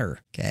 Doesn't matter.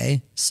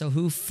 Okay? So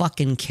who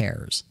fucking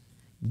cares?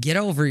 Get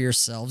over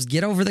yourselves,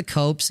 get over the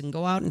copes, and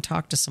go out and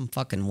talk to some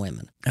fucking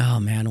women.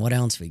 Oh, man, what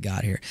else we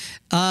got here?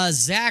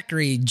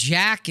 Zachary,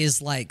 Jack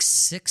is like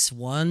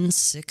 6'1",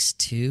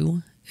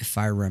 6'2", if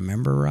I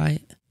remember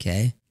right.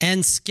 Okay.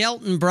 And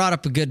Skelton brought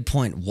up a good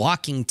point.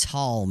 Walking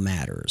tall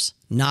matters,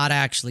 not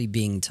actually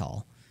being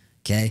tall.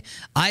 Okay.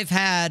 I've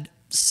had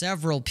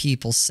several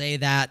people say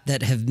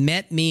that have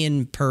met me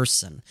in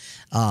person.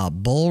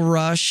 Bull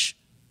Rush,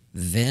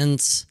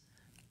 Vince,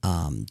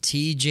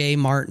 TJ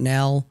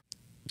Martinell,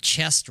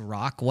 Chest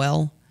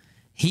Rockwell.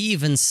 He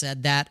even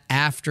said that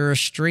after a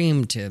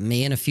stream to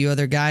me and a few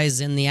other guys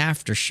in the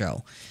after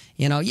show.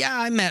 Yeah,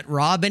 I met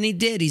Rob, and he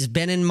did. He's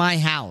been in my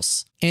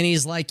house. And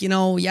he's like,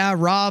 yeah,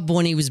 Rob,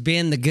 when he was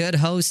being the good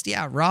host,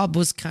 yeah, Rob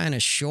was kind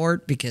of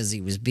short because he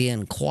was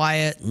being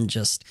quiet and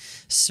just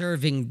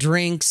serving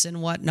drinks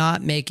and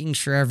whatnot, making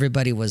sure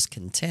everybody was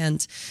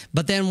content.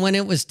 But then when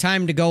it was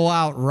time to go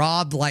out,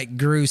 Rob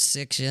grew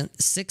 6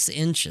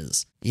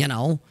 inches,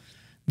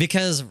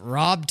 because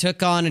Rob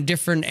took on a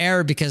different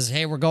air because,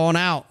 hey, we're going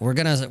out. We're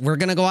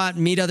gonna go out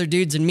and meet other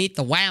dudes and meet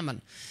the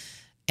whammon.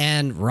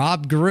 And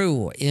Rob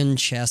grew in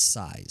chest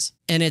size.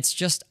 And it's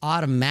just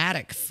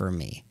automatic for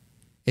me.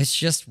 It's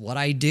just what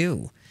I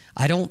do.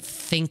 I don't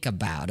think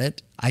about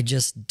it. I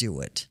just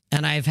do it.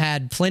 And I've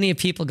had plenty of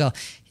people go,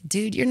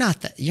 dude, you're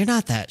not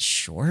that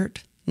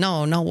short.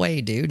 No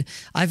way, dude.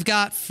 I've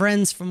got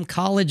friends from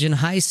college and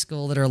high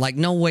school that are like,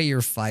 no way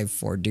you're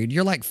 5'4", dude.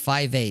 You're like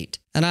 5'8".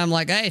 And I'm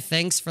like, hey,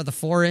 thanks for the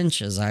 4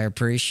 inches. I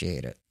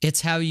appreciate it.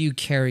 It's how you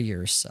carry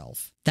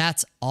yourself.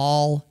 That's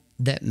all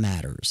that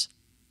matters,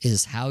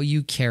 is how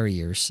you carry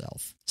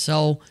yourself.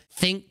 So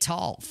think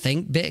tall,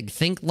 think big,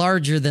 think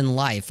larger than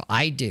life.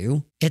 I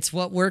do. It's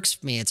what works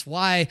for me. It's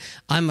why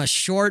I'm a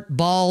short,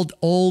 bald,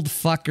 old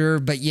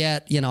fucker, but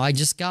yet, I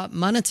just got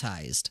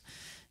monetized.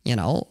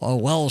 Oh,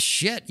 well,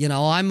 shit,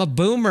 I'm a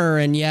boomer,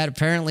 and yet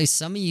apparently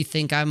some of you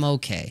think I'm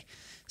okay.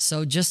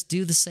 So just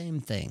do the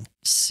same thing.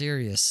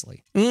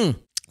 Seriously.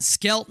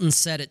 Skelton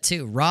said it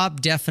too.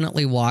 Rob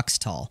definitely walks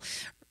tall.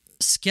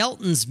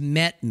 Skelton's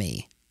met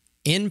me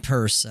in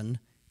person,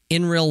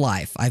 in real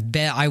life.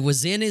 I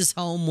was in his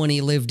home when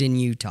he lived in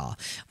Utah.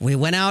 We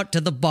went out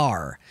to the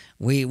bar.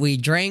 We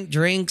drank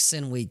drinks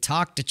and we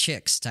talked to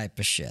chicks type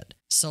of shit.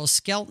 So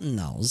Skelton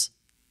knows.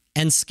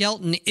 And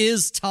Skelton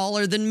is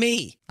taller than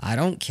me. I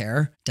don't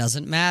care.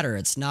 Doesn't matter.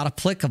 It's not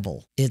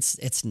applicable.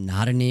 It's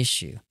not an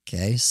issue.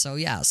 Okay? So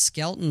yeah,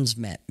 Skelton's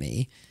met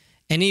me.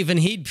 And even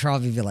he'd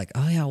probably be like,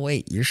 oh yeah,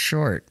 wait, you're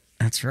short.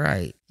 That's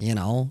right.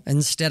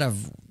 Instead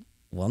of,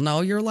 well,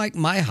 no, you're like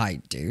my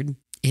height, dude.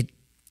 It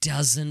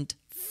doesn't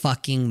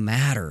fucking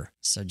matter.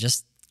 So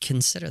just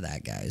consider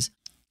that, guys.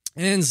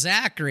 And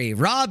Zachary,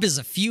 Rob is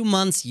a few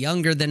months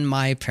younger than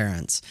my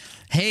parents.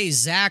 Hey,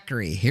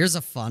 Zachary, here's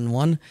a fun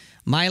one.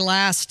 My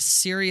last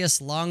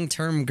serious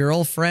long-term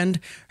girlfriend,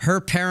 her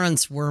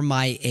parents were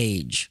my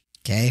age.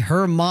 Okay,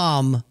 her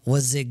mom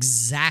was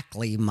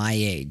exactly my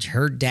age.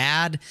 Her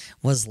dad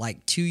was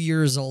like 2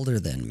 years older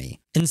than me.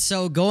 And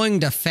so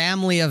going to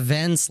family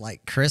events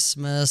like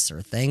Christmas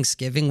or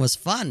Thanksgiving was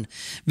fun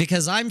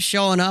because I'm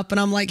showing up and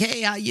I'm like,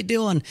 hey, how you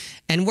doing?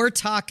 And we're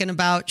talking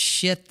about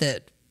shit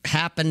that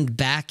happened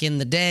back in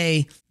the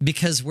day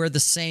because we're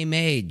the same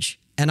age.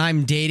 And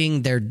I'm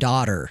dating their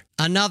daughter.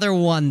 Another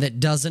one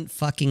that doesn't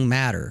fucking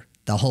matter.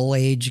 The whole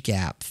age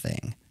gap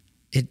thing.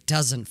 It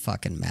doesn't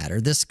fucking matter.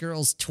 This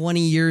girl's 20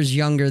 years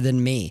younger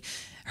than me.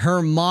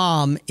 Her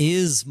mom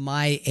is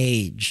my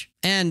age.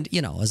 And,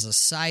 as a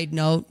side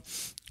note,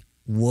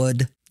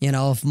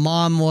 if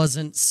mom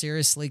wasn't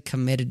seriously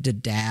committed to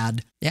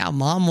dad, yeah,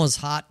 mom was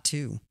hot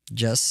too.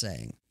 Just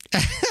saying.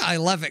 I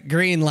love it.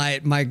 Green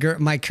light. My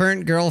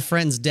current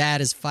girlfriend's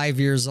dad is 5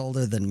 years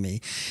older than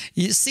me.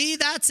 You see,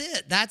 that's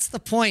it. That's the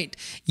point.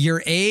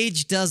 Your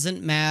age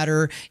doesn't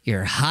matter.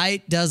 Your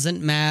height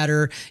doesn't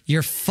matter.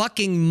 Your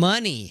fucking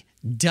money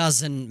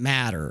doesn't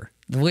matter,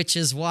 which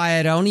is why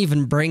I don't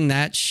even bring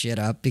that shit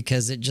up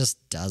because it just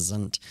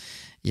doesn't.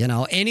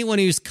 Anyone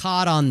who's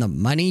caught on the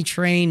money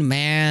train,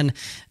 man,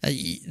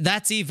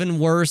 that's even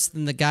worse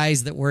than the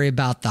guys that worry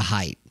about the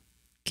height.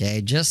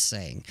 Okay, just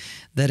saying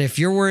that if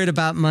you're worried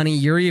about money,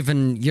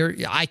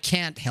 I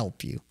can't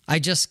help you. I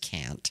just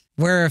can't.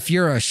 Where if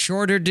you're a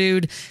shorter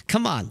dude,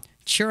 come on,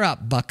 cheer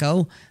up,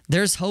 bucko.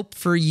 There's hope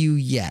for you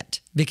yet,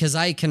 because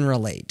I can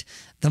relate.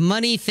 The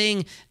money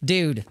thing,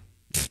 dude,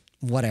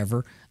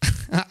 whatever.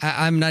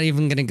 I'm not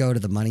even going to go to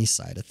the money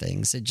side of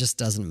things. It just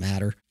doesn't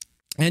matter.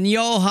 And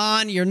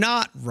Johan, you're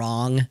not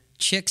wrong.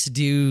 Chicks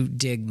do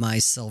dig my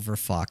silver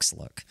fox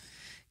look.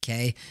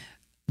 Okay.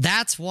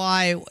 That's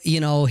why,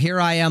 here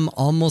I am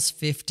almost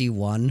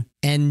 51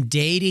 and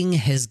dating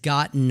has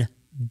gotten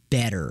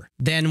better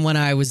than when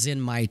I was in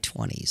my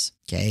 20s.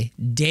 Okay.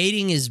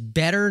 Dating is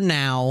better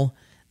now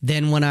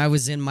than when I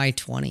was in my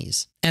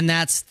 20s. And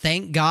that's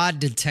thank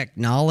God to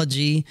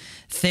technology.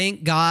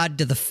 Thank God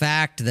to the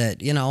fact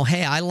that,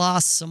 hey, I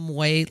lost some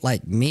weight,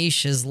 like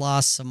Misha's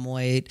lost some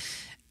weight.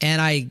 And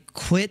I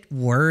quit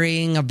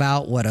worrying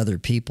about what other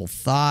people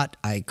thought.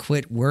 I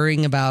quit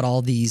worrying about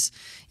all these,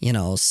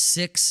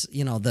 six,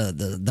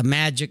 the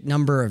magic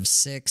number of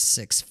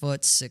 6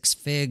 foot, 6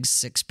 figs,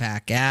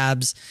 6-pack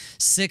abs,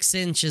 6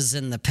 inches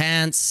in the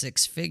pants,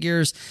 6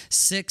 figures,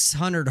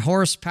 600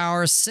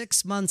 horsepower,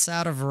 6 months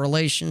out of a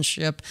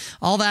relationship.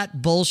 All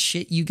that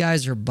bullshit you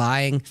guys are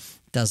buying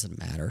doesn't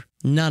matter.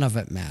 None of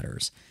it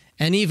matters.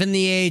 And even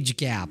the age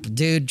gap,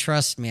 dude,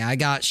 trust me, I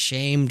got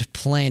shamed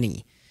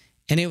plenty.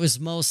 And it was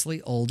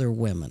mostly older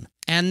women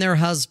and their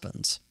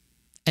husbands.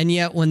 And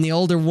yet when the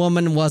older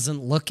woman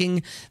wasn't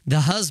looking, the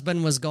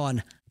husband was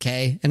going,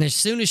 okay. And as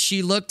soon as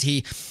she looked,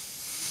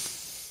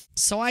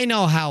 so I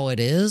know how it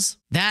is.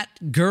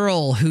 That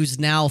girl who's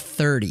now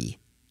 30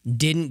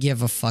 didn't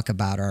give a fuck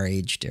about our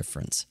age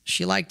difference.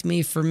 She liked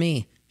me for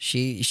me.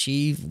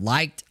 She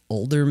liked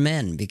older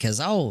men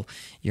because,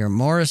 you're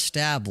more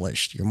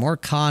established, you're more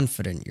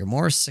confident, you're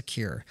more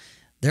secure.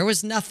 There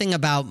was nothing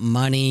about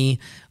money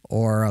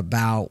or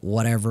about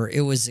whatever.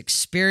 It was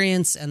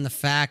experience and the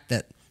fact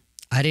that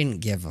I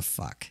didn't give a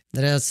fuck.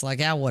 That it's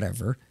like,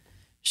 whatever.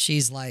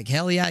 She's like,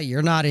 hell yeah,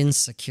 you're not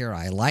insecure.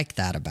 I like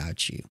that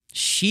about you.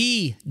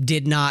 She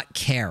did not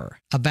care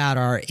about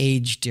our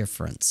age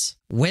difference.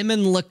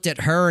 Women looked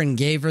at her and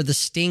gave her the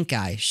stink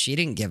eye. She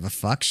didn't give a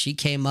fuck. She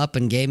came up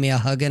and gave me a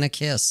hug and a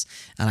kiss.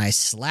 And I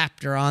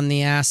slapped her on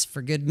the ass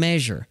for good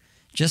measure.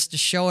 Just to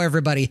show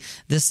everybody,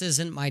 this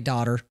isn't my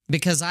daughter.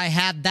 Because I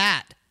had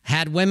that.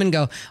 Had women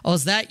go,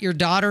 is that your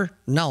daughter?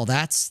 No,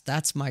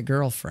 that's my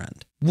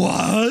girlfriend.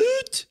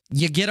 What?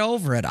 You get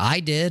over it.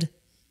 I did.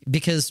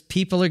 Because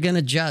people are going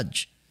to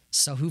judge.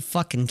 So who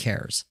fucking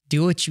cares?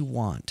 Do what you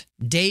want.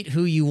 Date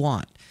who you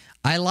want.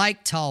 I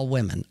like tall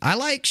women. I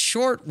like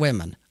short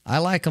women. I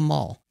like them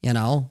all.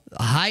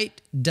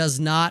 Height does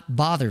not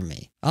bother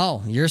me.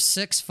 Oh, you're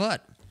 6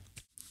 foot.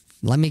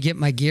 Let me get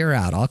my gear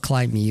out. I'll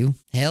climb you.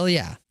 Hell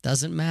yeah.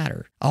 Doesn't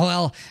matter. Oh,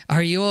 well,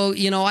 are you,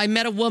 I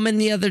met a woman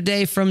the other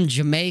day from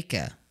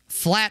Jamaica.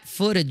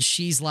 Flat-footed,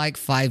 she's like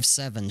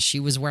 5'7". She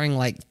was wearing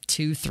like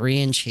 2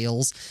 3-inch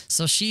heels.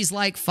 So she's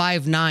like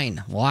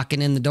 5'9",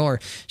 walking in the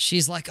door.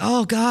 She's like,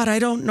 oh, God, I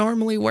don't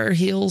normally wear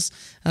heels.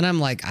 And I'm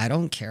like, I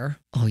don't care.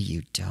 Oh,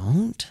 you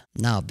don't?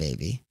 No,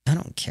 baby. I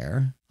don't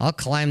care. I'll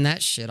climb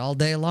that shit all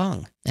day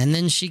long. And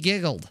then she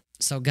giggled.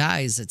 So,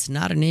 guys, it's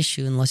not an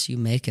issue unless you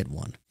make it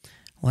one.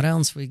 What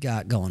else we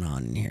got going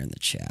on in here in the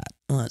chat?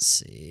 Let's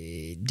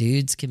see.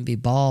 Dudes can be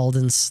bald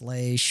and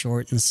slay,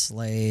 short and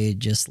slay.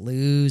 Just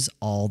lose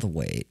all the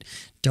weight.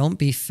 Don't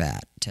be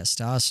fat.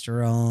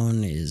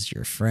 Testosterone is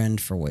your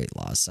friend for weight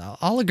loss.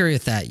 I'll agree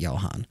with that,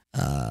 Johan.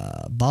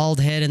 Bald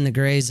head and the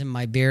grays in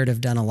my beard have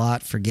done a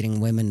lot for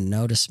getting women to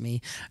notice me.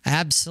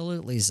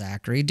 Absolutely,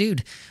 Zachary.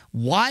 Dude,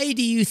 why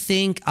do you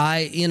think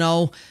I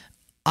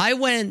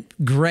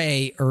went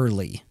gray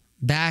early,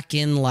 back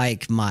in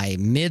like my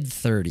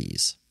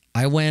mid-30s.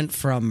 I went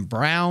from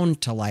brown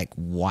to like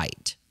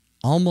white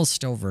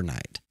almost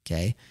overnight,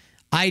 okay?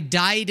 I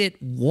dyed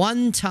it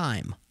once,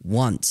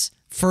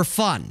 for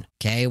fun,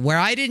 okay? Where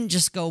I didn't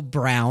just go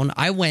brown,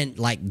 I went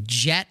like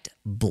jet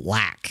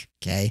black,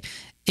 okay?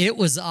 It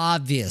was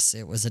obvious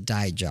it was a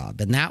dye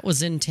job, and that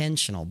was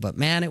intentional, but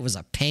man, it was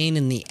a pain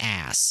in the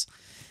ass.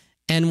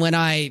 And when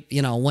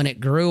when it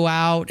grew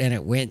out and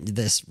it went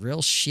this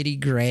real shitty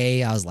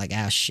gray, I was like,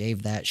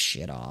 shave that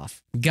shit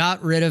off.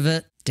 Got rid of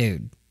it,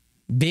 dude.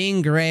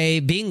 Being gray,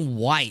 being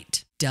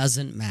white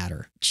doesn't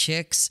matter.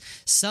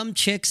 Some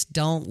chicks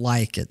don't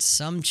like it.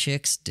 Some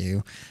chicks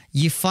do.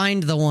 You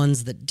find the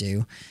ones that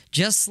do.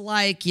 Just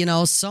like,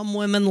 some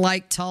women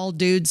like tall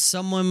dudes.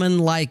 Some women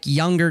like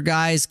younger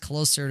guys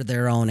closer to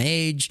their own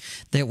age.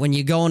 That when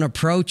you go and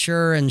approach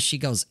her and she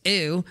goes,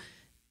 ew,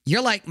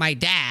 you're like my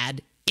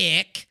dad.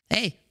 Ick.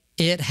 Hey,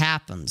 it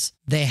happens.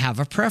 They have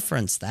a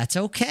preference. That's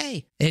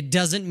okay. It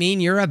doesn't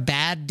mean you're a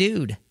bad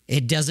dude.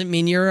 It doesn't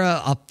mean you're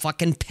a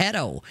fucking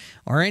pedo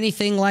or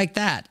anything like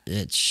that.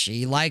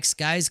 She likes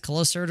guys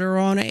closer to her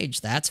own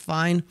age. That's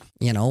fine.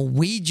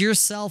 Weed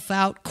yourself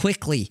out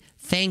quickly.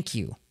 Thank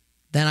you.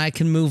 Then I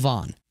can move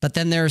on. But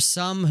then there are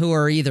some who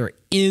are either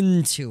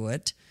into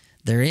it.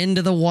 They're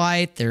into the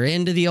white. They're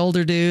into the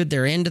older dude.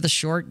 They're into the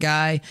short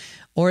guy.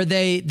 Or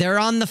they're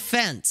on the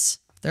fence.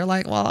 They're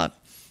like, well,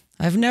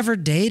 I've never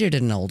dated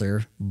an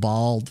older,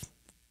 bald,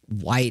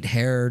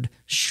 white-haired,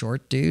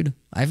 short dude.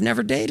 I've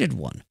never dated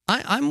one.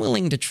 I'm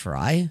willing to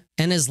try.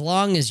 And as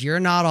long as you're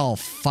not all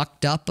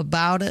fucked up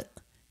about it,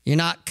 you're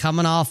not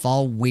coming off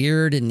all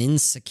weird and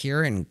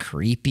insecure and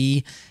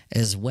creepy,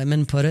 as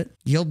women put it,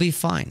 you'll be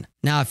fine.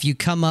 Now, if you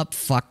come up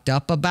fucked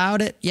up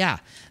about it, yeah,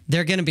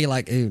 they're going to be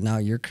like, ooh, no,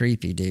 you're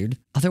creepy, dude.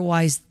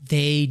 Otherwise,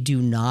 they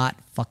do not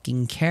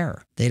fucking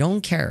care. They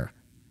don't care.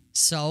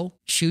 So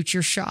shoot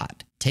your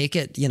shot. Take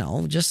it,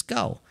 just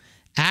go.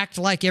 Act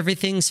like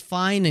everything's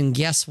fine, and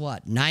guess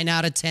what? 9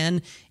 out of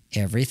 10,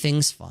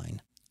 everything's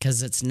fine.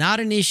 Because it's not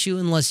an issue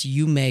unless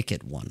you make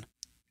it one.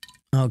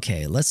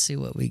 Okay, let's see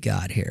what we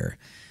got here.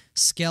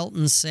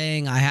 Skelton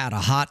saying, I had a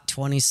hot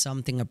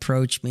 20-something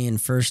approach me,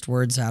 and first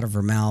words out of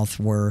her mouth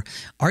were,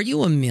 are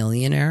you a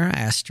millionaire? I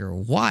asked her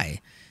why.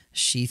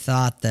 She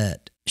thought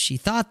that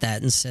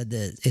and said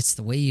that it's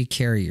the way you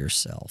carry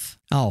yourself.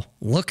 Oh,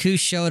 look who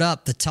showed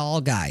up, the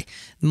tall guy.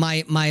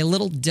 My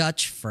little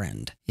Dutch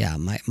friend. Yeah,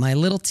 my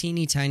little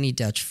teeny tiny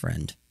Dutch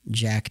friend,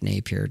 Jack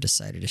Napier,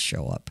 decided to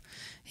show up.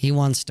 He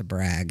wants to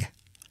brag.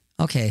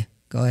 Okay,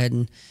 go ahead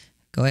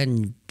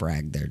and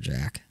brag there,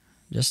 Jack.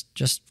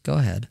 Just go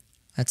ahead.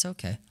 That's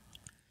okay.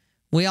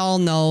 We all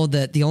know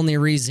that the only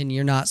reason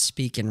you're not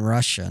speaking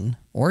Russian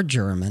or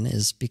German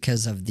is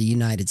because of the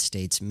United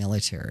States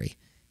military.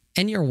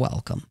 And you're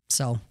welcome.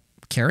 So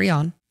carry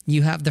on.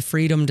 You have the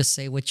freedom to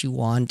say what you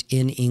want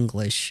in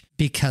English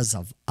because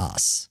of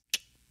us.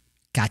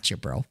 Gotcha,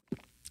 bro.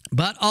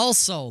 But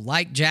also,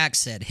 like Jack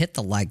said, hit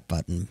the like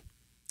button.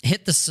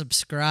 Hit the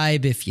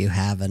subscribe if you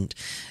haven't.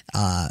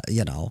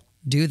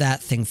 Do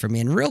that thing for me.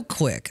 And real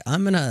quick,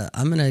 I'm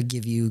gonna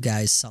give you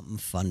guys something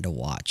fun to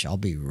watch. I'll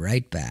be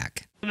right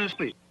back.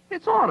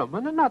 It's autumn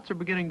and the nuts are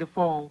beginning to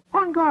fall.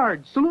 On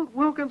guard, salute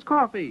Wilkins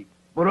Coffee.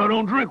 But I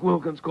don't drink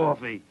Wilkins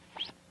Coffee.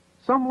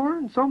 Some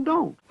learn, some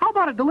don't. How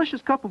about a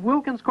delicious cup of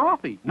Wilkins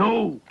Coffee?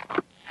 No.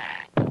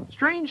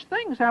 Strange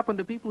things happen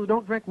to people who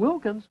don't drink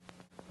Wilkins.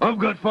 I've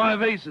got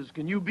 5 aces.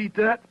 Can you beat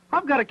that?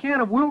 I've got a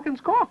can of Wilkins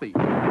Coffee.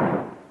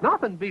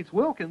 Nothing beats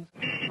Wilkins.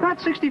 Got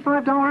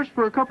 $65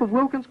 for a cup of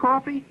Wilkins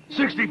Coffee?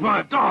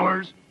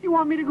 $65? You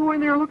want me to go in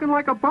there looking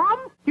like a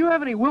bum? You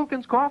have any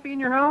Wilkins Coffee in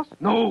your house?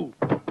 No.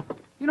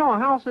 You know, a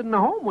house isn't a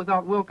home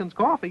without Wilkins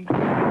Coffee.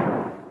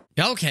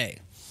 Okay.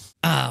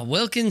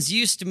 Wilkins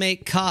used to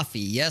make coffee.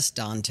 Yes,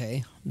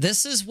 Dante.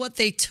 This is what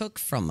they took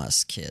from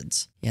us,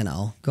 kids.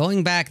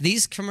 Going back,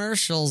 these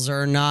commercials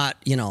are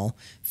not,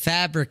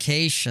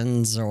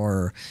 fabrications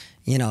or,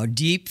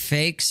 deep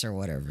fakes or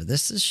whatever.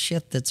 This is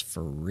shit that's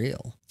for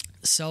real.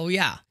 So,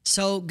 yeah.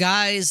 So,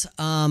 guys,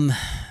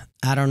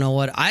 I don't know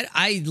what...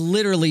 I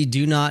literally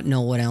do not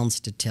know what else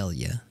to tell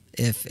you.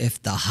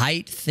 If the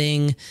height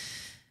thing...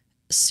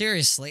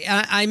 Seriously,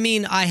 I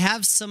mean, I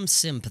have some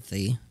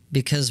sympathy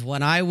because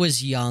when I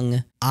was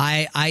young,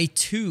 I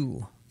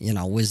too,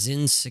 was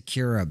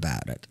insecure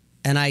about it.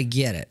 And I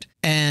get it.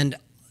 And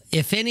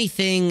if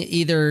anything,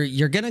 either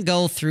you're going to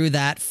go through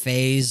that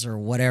phase or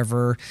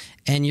whatever,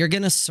 and you're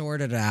going to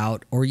sort it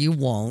out or you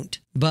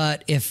won't.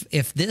 But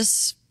if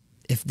this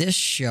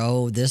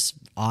show, this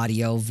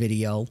audio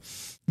video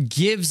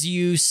gives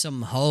you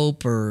some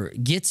hope or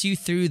gets you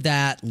through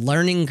that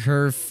learning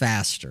curve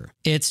faster.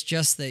 It's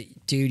just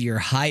that, dude, your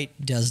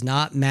height does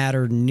not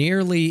matter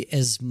nearly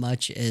as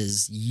much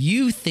as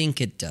you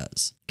think it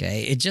does.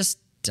 Okay? It just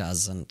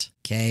doesn't.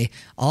 Okay?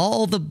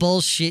 All the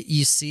bullshit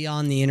you see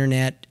on the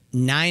internet,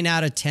 9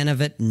 out of 10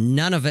 of it,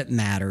 none of it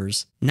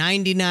matters.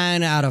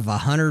 99 out of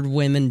 100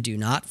 women do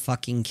not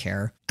fucking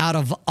care. Out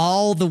of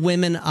all the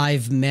women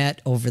I've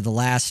met over the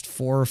last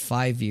 4 or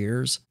 5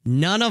 years,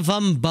 none of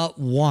them but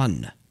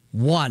one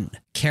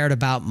cared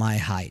about my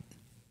height.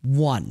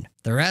 One.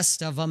 The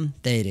rest of them,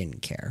 they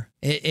didn't care.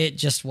 It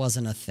just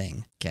wasn't a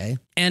thing, okay?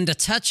 And to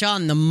touch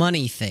on the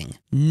money thing,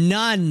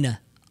 none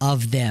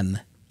of them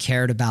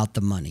cared about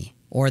the money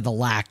or the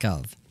lack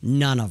of.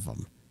 None of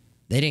them.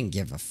 They didn't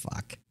give a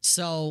fuck.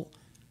 So,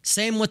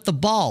 same with the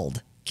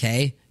bald,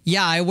 okay?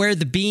 Yeah, I wear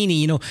the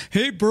beanie,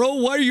 Hey, bro,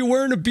 why are you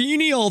wearing a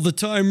beanie all the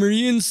time? Are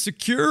you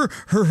insecure?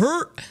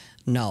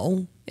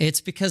 No,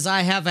 it's because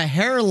I have a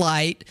hair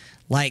light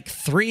like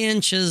 3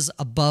 inches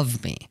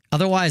above me.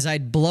 Otherwise,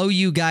 I'd blow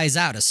you guys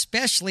out,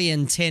 especially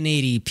in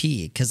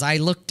 1080p, because I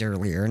looked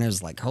earlier and it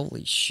was like,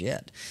 holy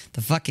shit,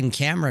 the fucking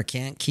camera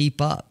can't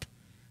keep up,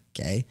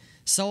 okay?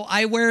 So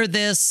I wear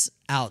this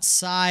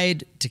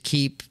outside to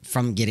keep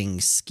from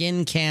getting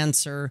skin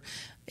cancer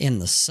in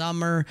the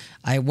summer.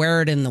 I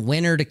wear it in the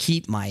winter to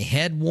keep my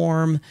head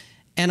warm.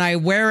 And I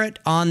wear it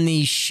on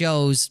these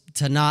shows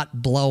to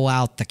not blow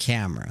out the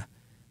camera.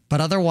 But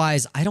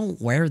otherwise, I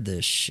don't wear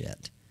this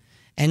shit.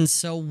 And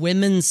so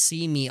women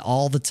see me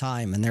all the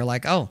time and they're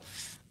like, oh,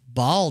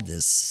 bald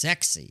is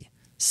sexy.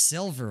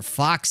 Silver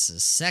fox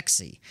is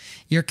sexy.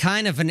 You're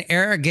kind of an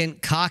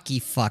arrogant, cocky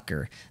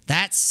fucker.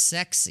 That's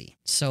sexy.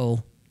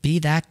 So be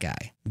that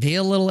guy. Be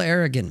a little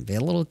arrogant. Be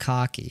a little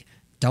cocky.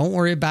 Don't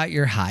worry about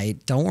your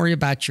height. Don't worry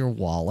about your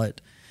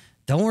wallet.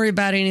 Don't worry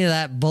about any of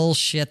that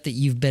bullshit that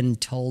you've been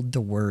told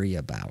to worry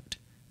about.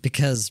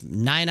 Because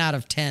 9 out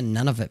of 10,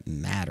 none of it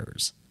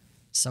matters.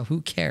 So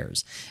who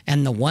cares?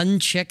 And the one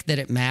chick that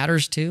it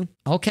matters to,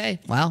 okay,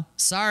 well,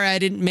 sorry I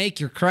didn't make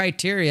your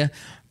criteria.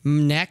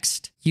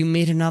 Next, you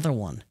meet another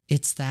one.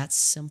 It's that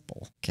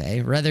simple,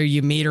 okay? Whether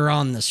you meet her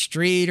on the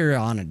street or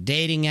on a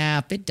dating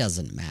app, it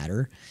doesn't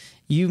matter.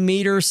 You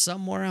meet her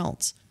somewhere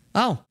else.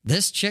 Oh,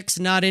 this chick's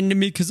not into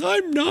me because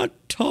I'm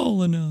not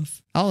tall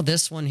enough. Oh,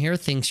 this one here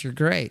thinks you're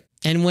great.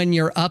 And when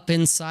you're up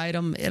inside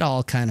them, it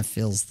all kind of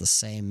feels the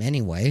same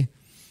anyway.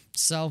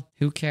 So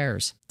who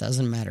cares?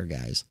 Doesn't matter,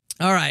 guys.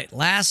 All right,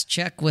 last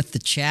check with the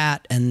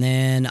chat, and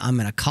then I'm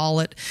going to call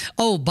it.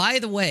 Oh, by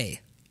the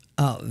way,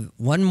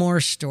 one more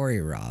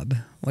story, Rob.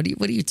 What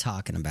are you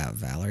talking about,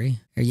 Valerie?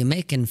 Are you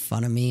making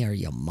fun of me? Are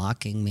you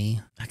mocking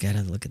me? I got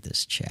to look at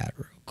this chat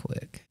real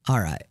quick. All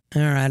right.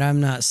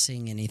 I'm not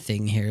seeing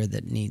anything here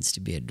that needs to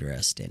be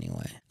addressed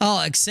anyway.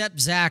 Oh, except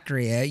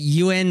Zachary,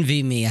 you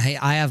envy me.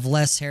 I have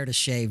less hair to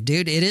shave.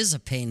 Dude, it is a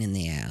pain in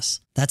the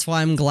ass. That's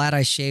why I'm glad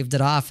I shaved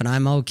it off, and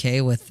I'm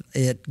okay with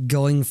it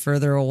going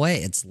further away.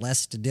 It's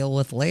less to deal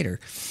with later.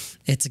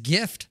 It's a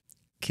gift.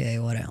 Okay,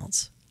 what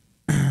else?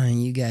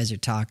 You guys are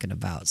talking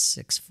about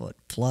 6 foot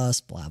plus,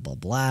 blah, blah,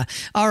 blah.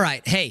 All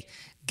right. Hey,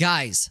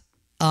 guys,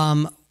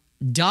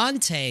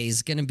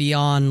 Dante's going to be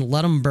on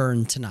Let 'em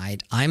Burn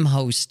tonight. I'm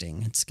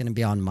hosting. It's going to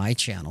be on my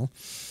channel.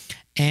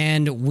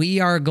 And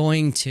we are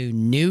going to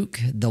nuke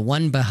the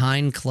One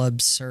Behind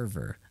Club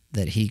server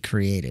that he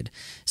created.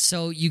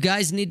 So you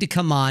guys need to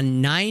come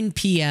on 9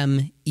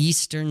 p.m.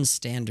 Eastern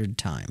Standard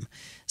Time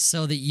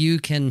so that you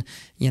can,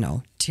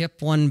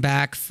 tip one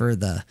back for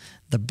the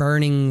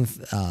burning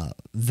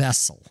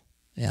vessel,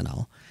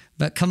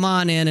 But come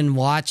on in and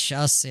watch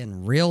us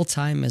in real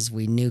time as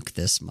we nuke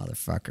this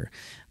motherfucker.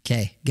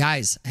 Okay,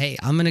 guys, hey,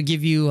 I'm going to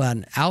give you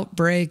an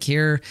outbreak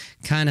here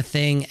kind of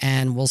thing,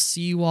 and we'll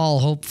see you all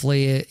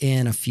hopefully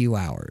in a few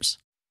hours.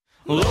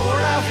 Lord,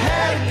 I've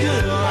had a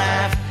good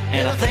life,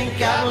 and I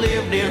think I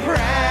lived it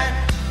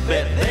right.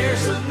 Bet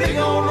there's a big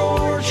old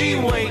orgy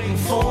waiting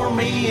for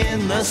me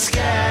in the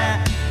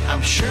sky.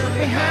 I'm sure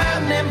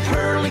behind them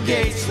pearly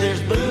gates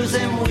there's booze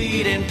and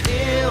weed and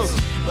pills.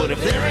 But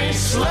if there ain't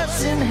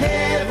sluts in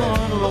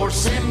heaven, Lord,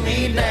 send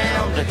me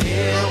down to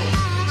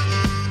hell.